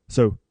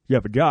 so you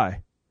have a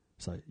guy?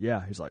 It's like,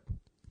 yeah. He's like,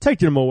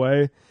 take him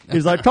away.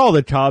 He's like, call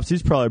the cops.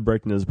 He's probably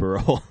breaking his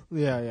parole.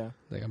 Yeah.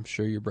 Like, I'm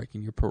sure you're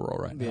breaking your parole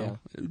right now.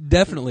 Yeah.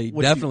 Definitely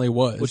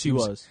was. Which he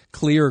was.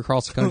 Clear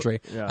across the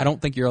country. Yeah. I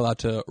don't think you're allowed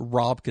to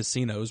rob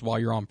casinos while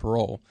you're on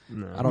parole.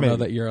 No, I don't know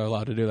that you're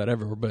allowed to do that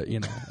ever, but,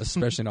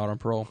 especially not on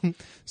parole.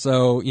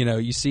 So,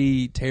 you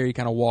see Terry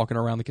kind of walking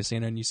around the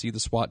casino, and you see the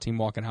SWAT team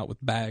walking out with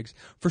bags.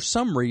 For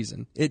some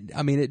reason,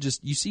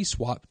 you see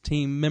SWAT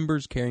team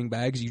members carrying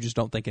bags, you just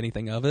don't think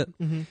anything of it.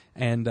 Mm-hmm.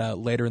 And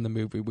later in the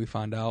movie, we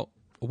find out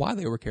why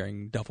they were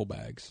carrying duffel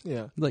bags.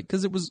 Yeah. Like,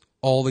 because it was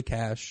all the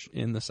cash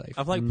in the safe.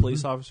 I feel like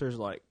police officers,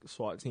 like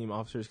SWAT team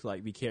officers, could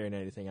like be carrying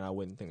anything, and I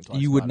wouldn't think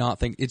twice. You would not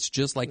think. It's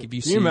just like if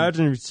you see. Can you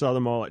imagine if you saw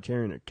them all like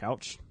carrying a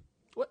couch?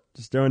 What?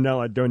 Just going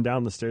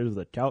down the stairs with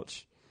a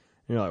couch.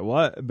 And you're like,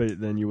 what?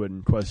 But then you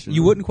wouldn't question.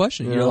 You wouldn't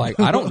question. You're like,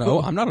 I don't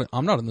know. I'm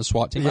not in the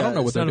SWAT team. I don't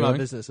know what they're doing. It's none of my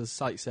business. It's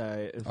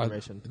site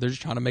information. They're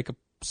just trying to make a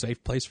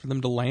safe place for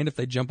them to land if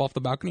they jump off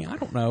the balcony. I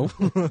don't know.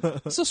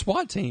 It's a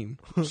SWAT team.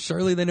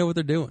 Surely they know what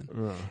they're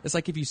doing. It's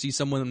like if you see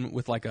someone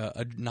with like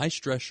a nice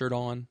dress shirt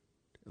on,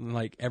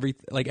 like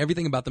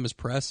everything about them is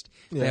pressed.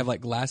 They have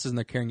like glasses and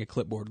they're carrying a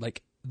clipboard.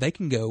 Like they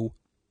can go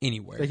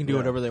anywhere. They can do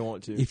whatever they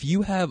want to. If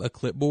you have a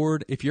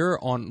clipboard, if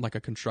you're on like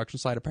a construction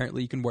site,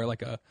 apparently you can wear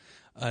like a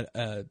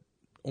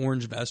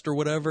orange vest or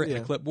whatever and a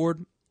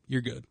clipboard.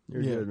 you're good.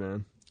 You're good,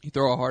 man. You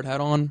throw a hard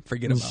hat on,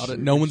 forget about it.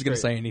 No one's going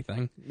to say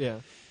anything. Yeah.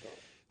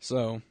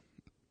 So,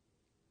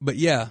 but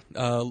yeah,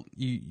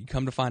 you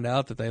come to find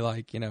out that they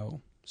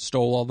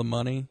stole all the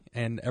money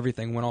and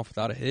everything went off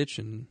without a hitch,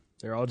 and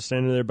they're all just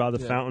standing there by the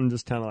fountain,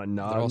 just kind of like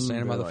nodding. They're all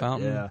standing by the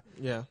fountain.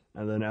 Yeah.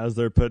 And then as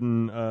they're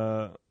putting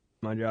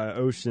my guy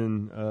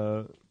Ocean,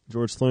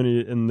 George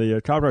Clooney in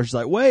the cop car, she's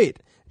like, "Wait!"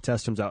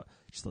 Tess comes out.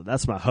 She's like,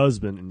 "That's my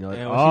husband," and you're like,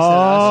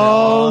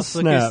 "Oh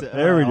snap!"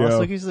 There we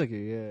go.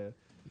 Yeah.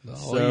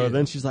 So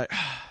then she's like,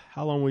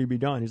 "How long will you be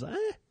gone?" He's like,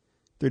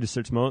 3 to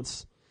 6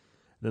 months.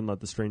 Then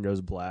the screen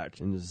goes black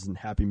and there's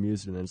happy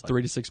music, and then it's like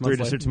 3 to 6 months.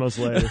 3 to 6 months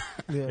later,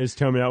 he's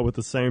coming out with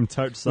the same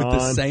tux on. With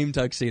the same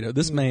tuxedo.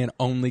 This man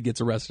only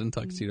gets arrested in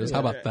tuxedos.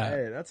 How about that?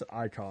 Hey, that's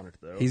iconic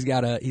though. He's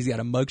got a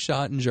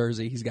mugshot in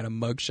Jersey. He's got a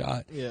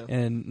mugshot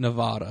in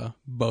Nevada.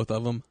 Both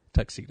of them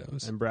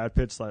tuxedos. And Brad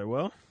Pitt's like,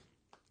 "Well,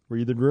 were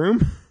you the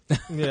groom?"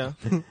 Yeah.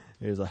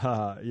 He's like,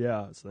 "Ha,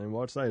 yeah." So then he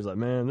walks out. He's like,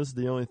 "Man, this is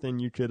the only thing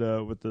you could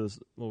with this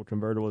little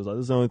convertible." He's like,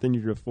 "This is the only thing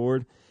you could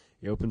afford."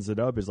 He opens it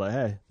up. He's like,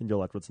 "Hey, I think you'll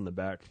like what's in the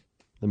back."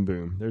 Then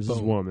boom, there's this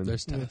woman.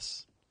 There's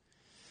Tess.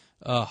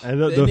 And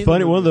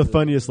one of the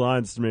funniest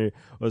lines to me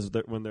was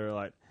when they're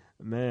like,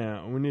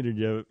 "Man, we need to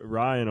give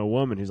Ryan a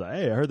woman." He's like,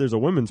 "Hey, I heard there's a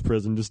women's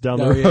prison just down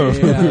the road."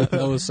 Yeah,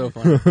 that was so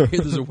funny.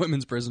 There's a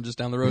women's prison just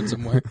down the road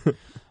somewhere.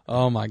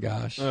 Oh my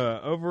gosh.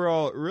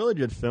 Overall, really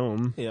good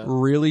film. Yeah.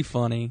 Really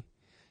funny.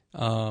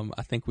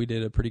 I think we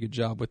did a pretty good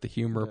job with the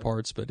humor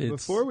parts, but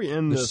before we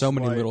end there's this, so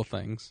many little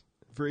things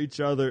for each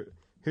other.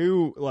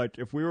 Who,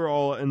 if we were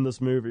all in this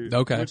movie,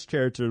 which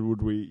character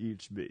would we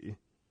each be?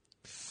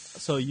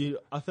 So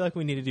I feel like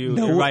we need to do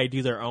everybody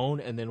do their own,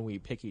 and then we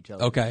pick each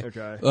other. Okay.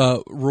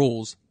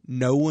 Rules.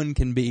 No one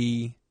can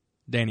be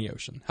Danny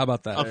Ocean. How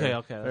about that? Okay.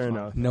 Fair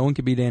enough. No one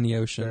can be Danny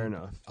Ocean. Fair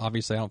enough.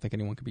 Obviously, I don't think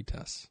anyone can be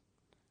Tess.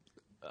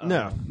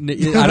 No.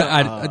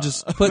 I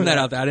just putting that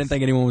out there. I didn't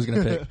think anyone was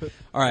going to pick.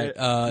 All right.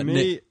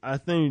 I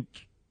think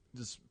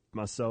just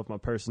myself, my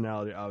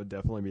personality, I would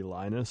definitely be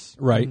Linus.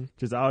 Right.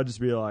 Because I would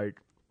just be like,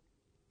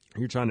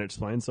 you're trying to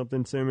explain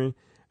something to me,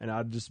 and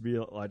I'd just be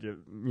like,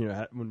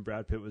 when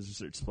Brad Pitt was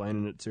just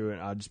explaining it to it,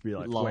 I'd just be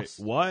like, lost.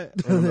 "Wait,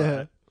 what?" And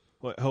I'm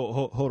like,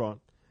 hold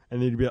on.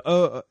 And then he'd be like,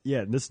 "Oh,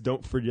 yeah,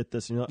 don't forget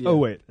this." And you're like, "Oh,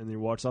 wait." And then he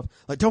walks off,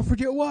 like, "Don't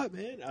forget what,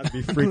 man?" I'd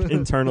be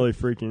internally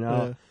freaking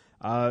out.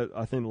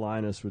 I think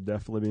Linus would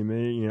definitely be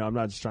me. I'm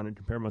not just trying to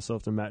compare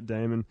myself to Matt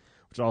Damon,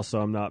 which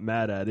also I'm not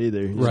mad at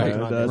either. Right.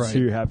 That's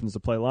who happens to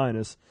play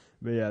Linus.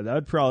 But yeah,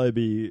 that'd probably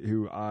be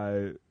who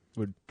I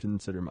would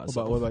consider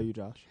myself. What about you,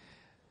 Josh?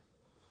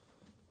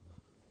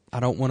 I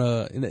don't want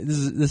to.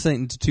 This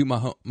ain't to toot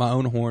my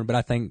own horn, but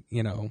I think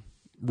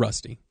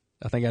Rusty.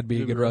 I think I'd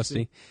be a good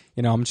Rusty.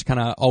 I'm just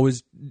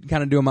always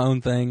doing my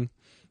own thing.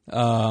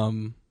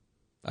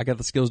 I got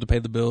the skills to pay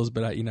the bills,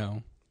 but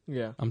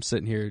I'm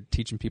sitting here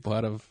teaching people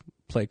how to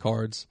play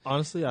cards.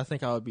 Honestly, I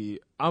think I would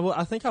be.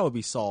 I think I would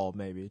be Saul.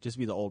 Maybe just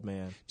be the old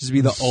man. Just be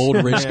the old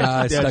rich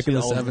guy stuck in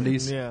the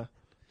 70s. Yeah,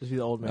 just be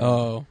the old man.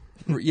 Oh.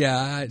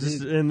 Yeah,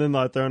 and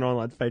then throwing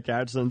on fake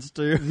accents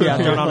too. Yeah,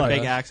 throwing on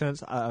fake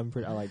accents. I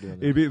like doing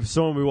that. It'd be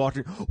someone would be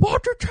watching.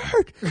 Walter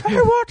Kirk,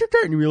 hey Walter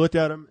Kirk, and you look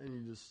at him and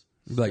you just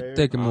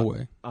take him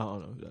away. I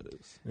don't know who that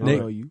is. Nick, I don't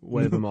know you.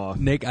 Wave him off.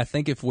 Nick, I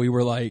think if we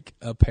were like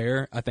a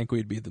pair, I think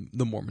we'd be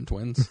the Mormon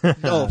twins.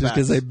 Just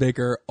because they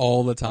bicker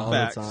all the time. All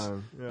the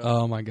time. Yeah.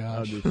 Oh my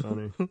gosh, that'd be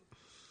funny.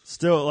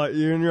 Still,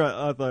 you're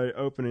at the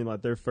opening,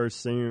 their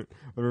first scene,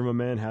 where my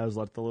man has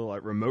the little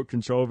remote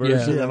control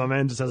version, and my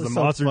man just has the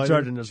monster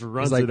charge and just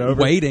runs it over,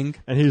 waiting,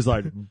 and he's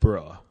like,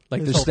 "Bruh."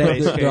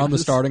 They're on the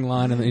starting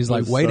line, and he's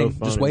like, "Waiting,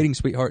 just waiting,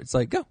 sweetheart." It's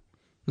like, "Go."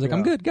 He's like,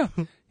 "I'm good, go."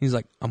 He's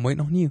like, "I'm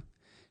waiting on you."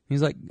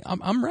 He's like,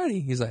 I'm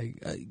ready. He's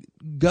like,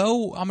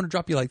 "Go. I'm gonna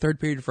drop you third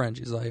period of French."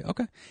 He's like,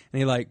 "Okay,"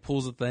 and he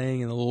pulls the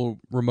thing, and the little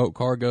remote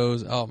car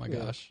goes. Oh my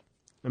gosh.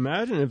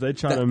 Imagine if they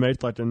try to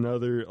make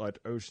another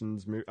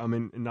Ocean's movie. I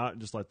mean, not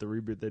just the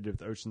reboot they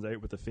did with Ocean's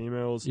 8 with the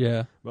females.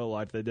 Yeah.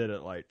 But they did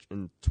it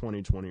in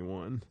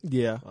 2021.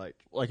 Yeah.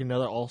 Like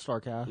another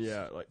all-star cast.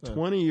 Yeah.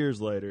 20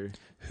 years later.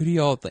 Who do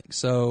y'all think?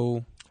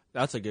 So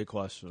that's a good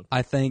question.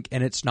 I think,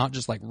 and it's not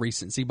just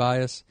recency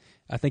bias.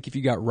 I think if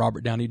you got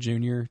Robert Downey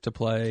Jr. to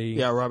play,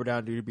 Robert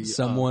Downey to be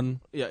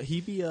someone.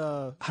 He'd be.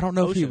 I don't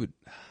know Ocean. if he would.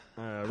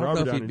 I don't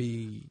know if he'd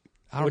be.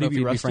 I don't know if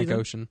he'd be Frank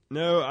Ocean.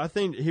 No, I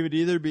think he would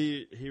either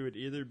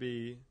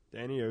be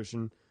Danny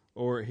Ocean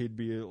or he'd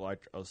be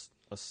a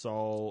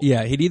Saul.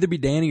 Yeah, he'd either be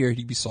Danny or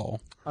he'd be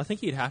Saul. I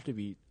think he'd have to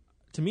be.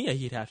 To me,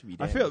 he'd have to be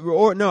Danny.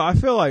 I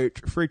feel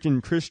like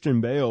freaking Christian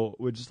Bale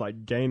would just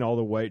gain all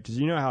the weight because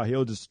you know how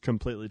he'll just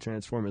completely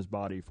transform his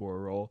body for a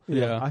role.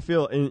 Yeah, I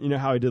feel you know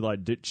how he did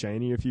Dick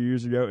Cheney a few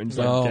years ago and just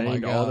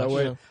gained all that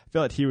weight. Yeah. I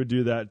feel like he would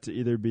do that to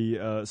either be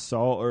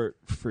Saul or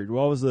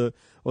what was the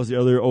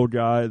other old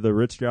guy, the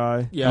rich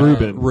guy? Yeah,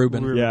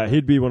 Reuben. Yeah,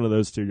 he'd be one of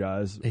those two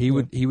guys. He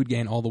would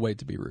gain all the weight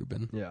to be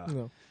Reuben. Yeah.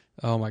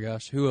 Oh my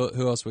gosh, who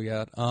else we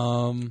got?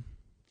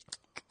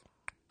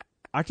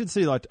 I could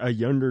see like a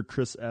younger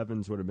Chris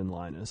Evans would have been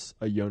Linus.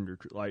 A younger,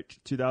 like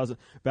 2000,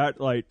 back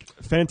like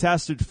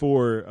Fantastic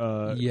Four.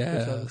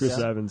 Chris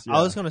Evans. Yeah.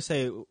 I was gonna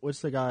say,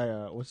 what's the guy?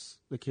 What's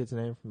the kid's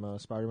name from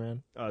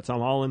Spider-Man? Tom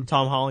Holland.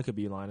 Tom Holland could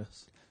be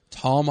Linus.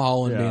 Tom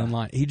Holland being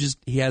Linus.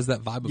 He has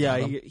that vibe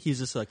about him. He's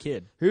just a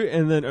kid.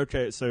 And then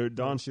so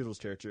Don Cheadle's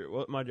character.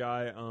 What my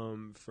guy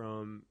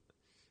from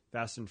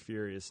Fast and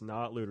Furious,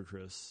 not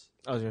Ludacris.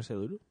 I was gonna say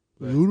Luda.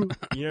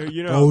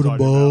 You know what I'm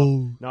talking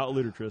about. Not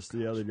Ludacris,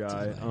 the other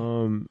guy.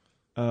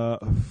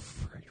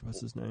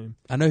 What's his name?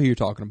 I know who you're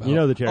talking about. You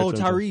know the character. Oh,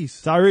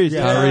 Tyrese.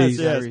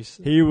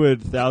 Tyrese. He would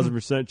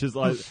 1,000% just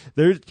like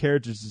their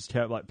characters just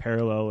kept like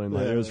paralleling.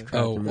 Like it was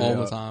cracking me all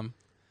up. the time.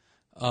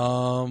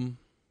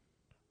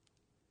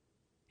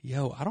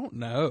 I don't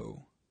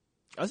know.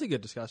 That's a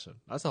good discussion.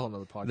 That's a whole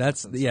nother podcast.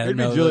 That's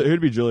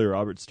Who'd be Julia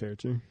Roberts'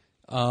 character?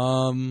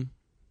 I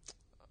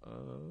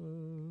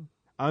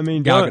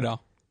mean, Gal Gadot.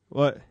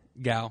 What?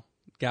 Gal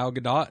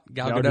Gadot.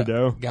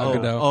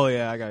 Oh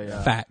yeah, I got it.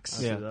 Yeah.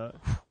 Facts. Yeah.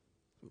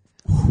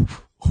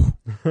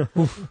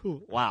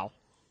 Wow.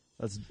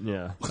 That's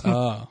yeah. That's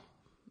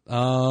the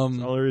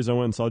only reason I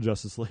went and saw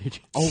Justice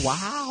League. Oh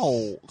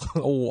wow.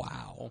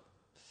 wow.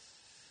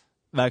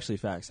 Actually,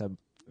 facts.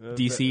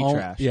 DC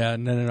trash. Yeah,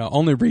 no.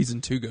 Only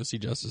reason to go see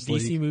Justice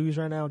League. DC movies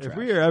right now. Trash. If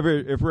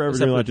we're ever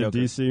doing like a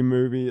DC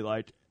movie,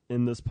 like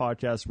in this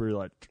podcast,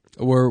 we're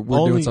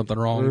doing something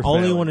wrong. The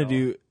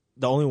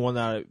only one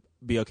that I'd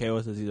be okay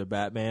with is either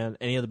Batman,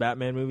 any of the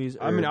Batman movies.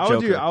 Or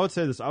Joker. I would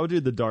say this. I would do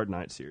the Dark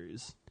Knight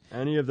series.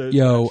 Any of those.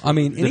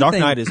 The Dark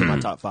Knight is in my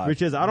top 5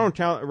 because I don't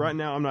count right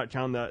now. I'm not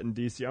counting that in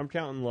DC. I'm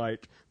counting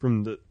like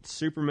from the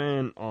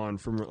Superman on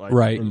from like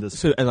in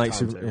this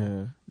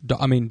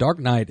Dark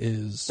Knight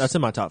is that's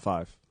in my top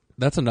 5.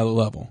 That's another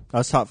level.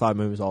 That's top 5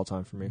 movies all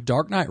time for me.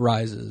 Dark Knight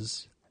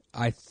Rises,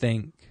 I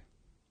think,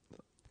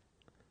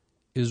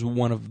 is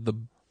one of the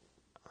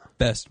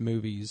best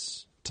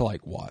movies to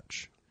like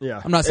watch. Yeah,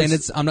 I'm not saying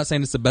it's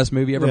the best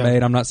movie ever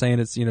made. I'm not saying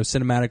it's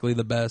cinematically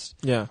the best.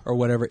 Or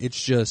whatever.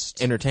 It's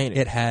just entertaining.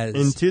 It has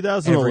in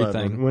 2011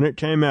 everything. When it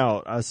came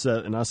out. I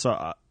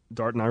saw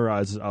Dark Knight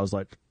Rises. I was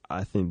like,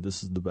 I think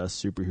this is the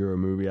best superhero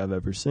movie I've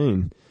ever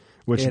seen.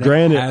 Which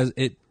granted,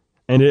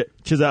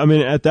 because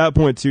at that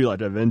point too,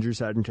 like Avengers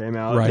hadn't came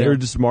out. Right. They were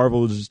just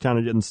Marvel was just kind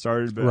of getting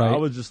started. But I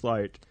was just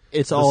like.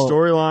 It's the all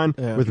storyline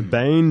with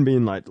Bane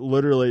being like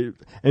literally,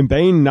 and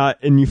Bane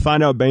and you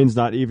find out Bane's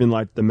not even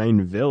like the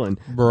main villain.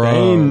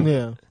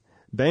 Bro.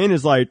 Bane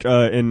is like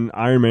in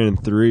Iron Man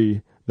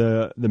 3,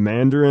 the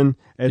Mandarin.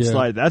 It's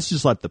like that's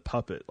just like the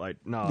puppet. Like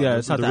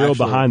it's not the real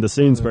behind the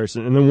scenes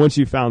person. And then once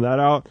you found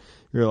that out,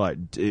 you're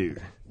like, dude.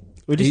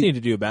 We just need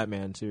to do a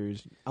Batman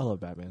series. I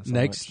love Batman. So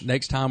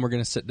next time we're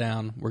gonna sit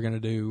down. We're gonna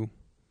do.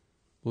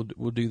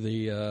 We'll do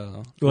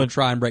the. We'll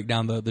try and break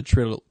down the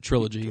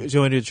trilogy. Do you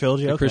want to do the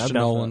trilogy? The Christopher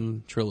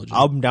Nolan trilogy.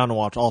 I'm down to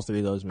watch all 3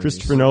 of those movies.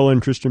 Christopher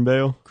Nolan, Christian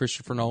Bale.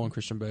 Christopher Nolan,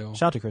 Christian Bale.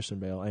 Shout out to Christian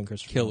Bale and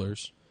Christopher.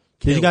 Killers.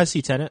 Did you guys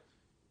see Tenet?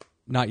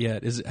 Not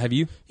yet. Have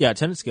you? Yeah,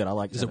 Tenet's good. I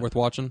like. Is it worth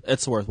watching?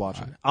 It's worth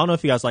watching. Right. I don't know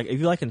if you guys like. If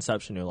you like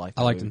Inception, you'll like.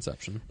 I liked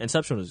Inception.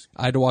 Inception was.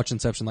 I had to watch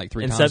Inception like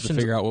 3 times to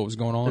figure out what was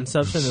going on.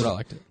 Inception but I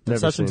liked it.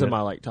 Inception's in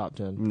my top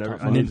 10.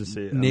 I need to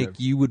see it. Nick,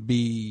 you would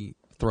be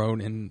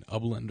thrown in a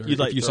blender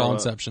if you saw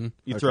Inception.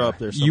 You throw up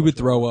there. You would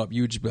throw up.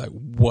 You would just be like,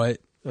 "What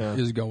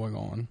is going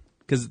on?"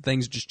 Because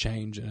things just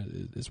change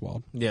and it's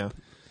wild. Yeah.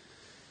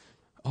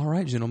 All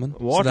right, gentlemen.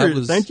 Walker,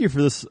 thank you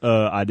for this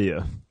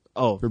idea.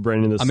 For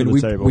bringing this to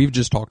the table. We've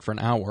just talked for an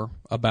hour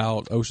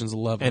about Ocean's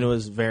 11. And it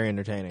was very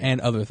entertaining.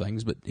 And other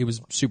things, but it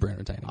was super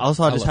entertaining.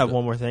 Also, I just have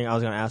one more thing I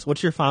was going to ask.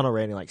 What's your final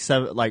rating? Like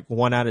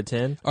 1 out of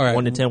 10? All right.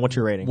 1 to 10, what's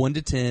your rating? 1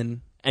 to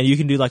 10. And you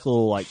can do like a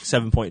little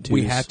 7.2.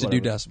 We have to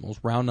do decimals.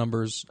 Round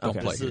numbers don't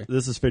play here.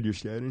 This is figure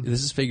skating.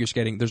 This is figure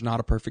skating. There's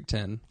not a perfect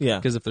 10. Yeah.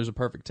 Because if there's a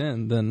perfect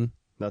 10, then...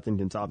 Nothing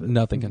can top it.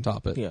 Nothing can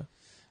top it. Yeah.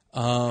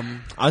 I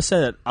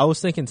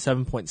was thinking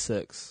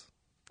 7.6.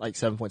 Like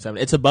 7.7.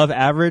 It's above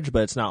average,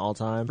 but it's not all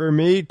time. For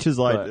me, because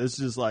it's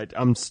just like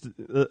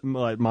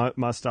like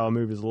my style of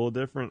movie is a little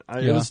different.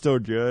 It was still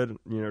good.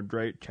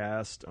 Great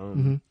cast,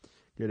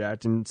 good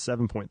acting.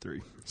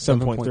 7.3.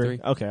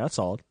 7.3. Okay, that's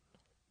solid.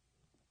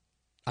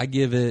 I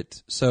give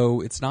it.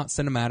 So it's not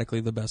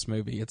cinematically the best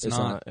movie. It's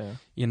not.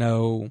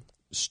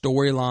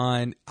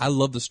 Storyline. I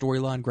love the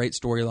storyline. Great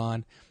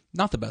storyline.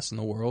 Not the best in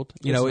the world.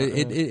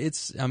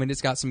 It's. I mean,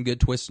 it's got some good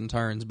twists and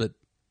turns, but.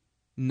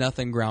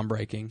 Nothing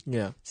groundbreaking.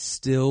 Yeah.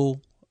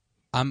 Still,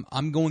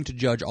 I'm going to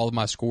judge all of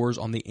my scores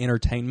on the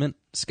entertainment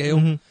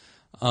scale.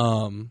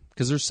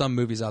 Because there's some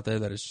movies out there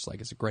that it's just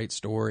like it's a great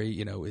story.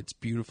 It's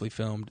beautifully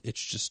filmed.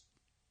 It's just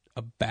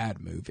a bad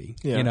movie.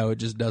 Yeah. It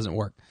just doesn't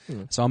work.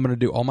 So I'm going to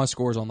do all my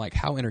scores on like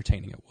how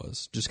entertaining it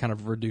was. Just kind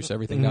of reduce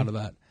everything down to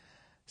that.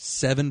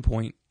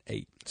 7.8.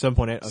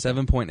 7.8. Okay.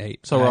 7.8.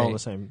 So we're all on the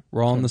same.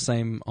 We're all on the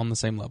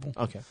same level.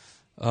 Okay.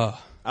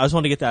 I just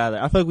wanted to get that out of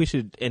there. I feel like we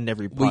should end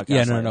every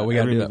podcast. No. We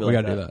got to do that. We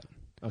got to do that.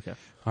 Okay.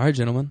 All right,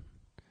 gentlemen.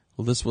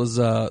 Well, this was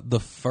the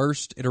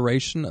first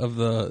iteration of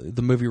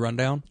the movie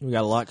rundown. We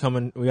got a lot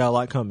coming. We got a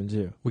lot coming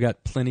too. We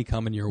got plenty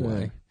coming your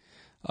way.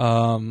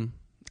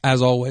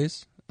 As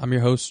always, I'm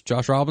your host,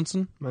 Josh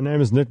Robinson. My name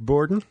is Nick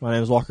Borden. My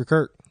name is Walker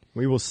Kirk.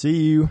 We will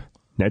see you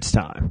next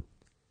time.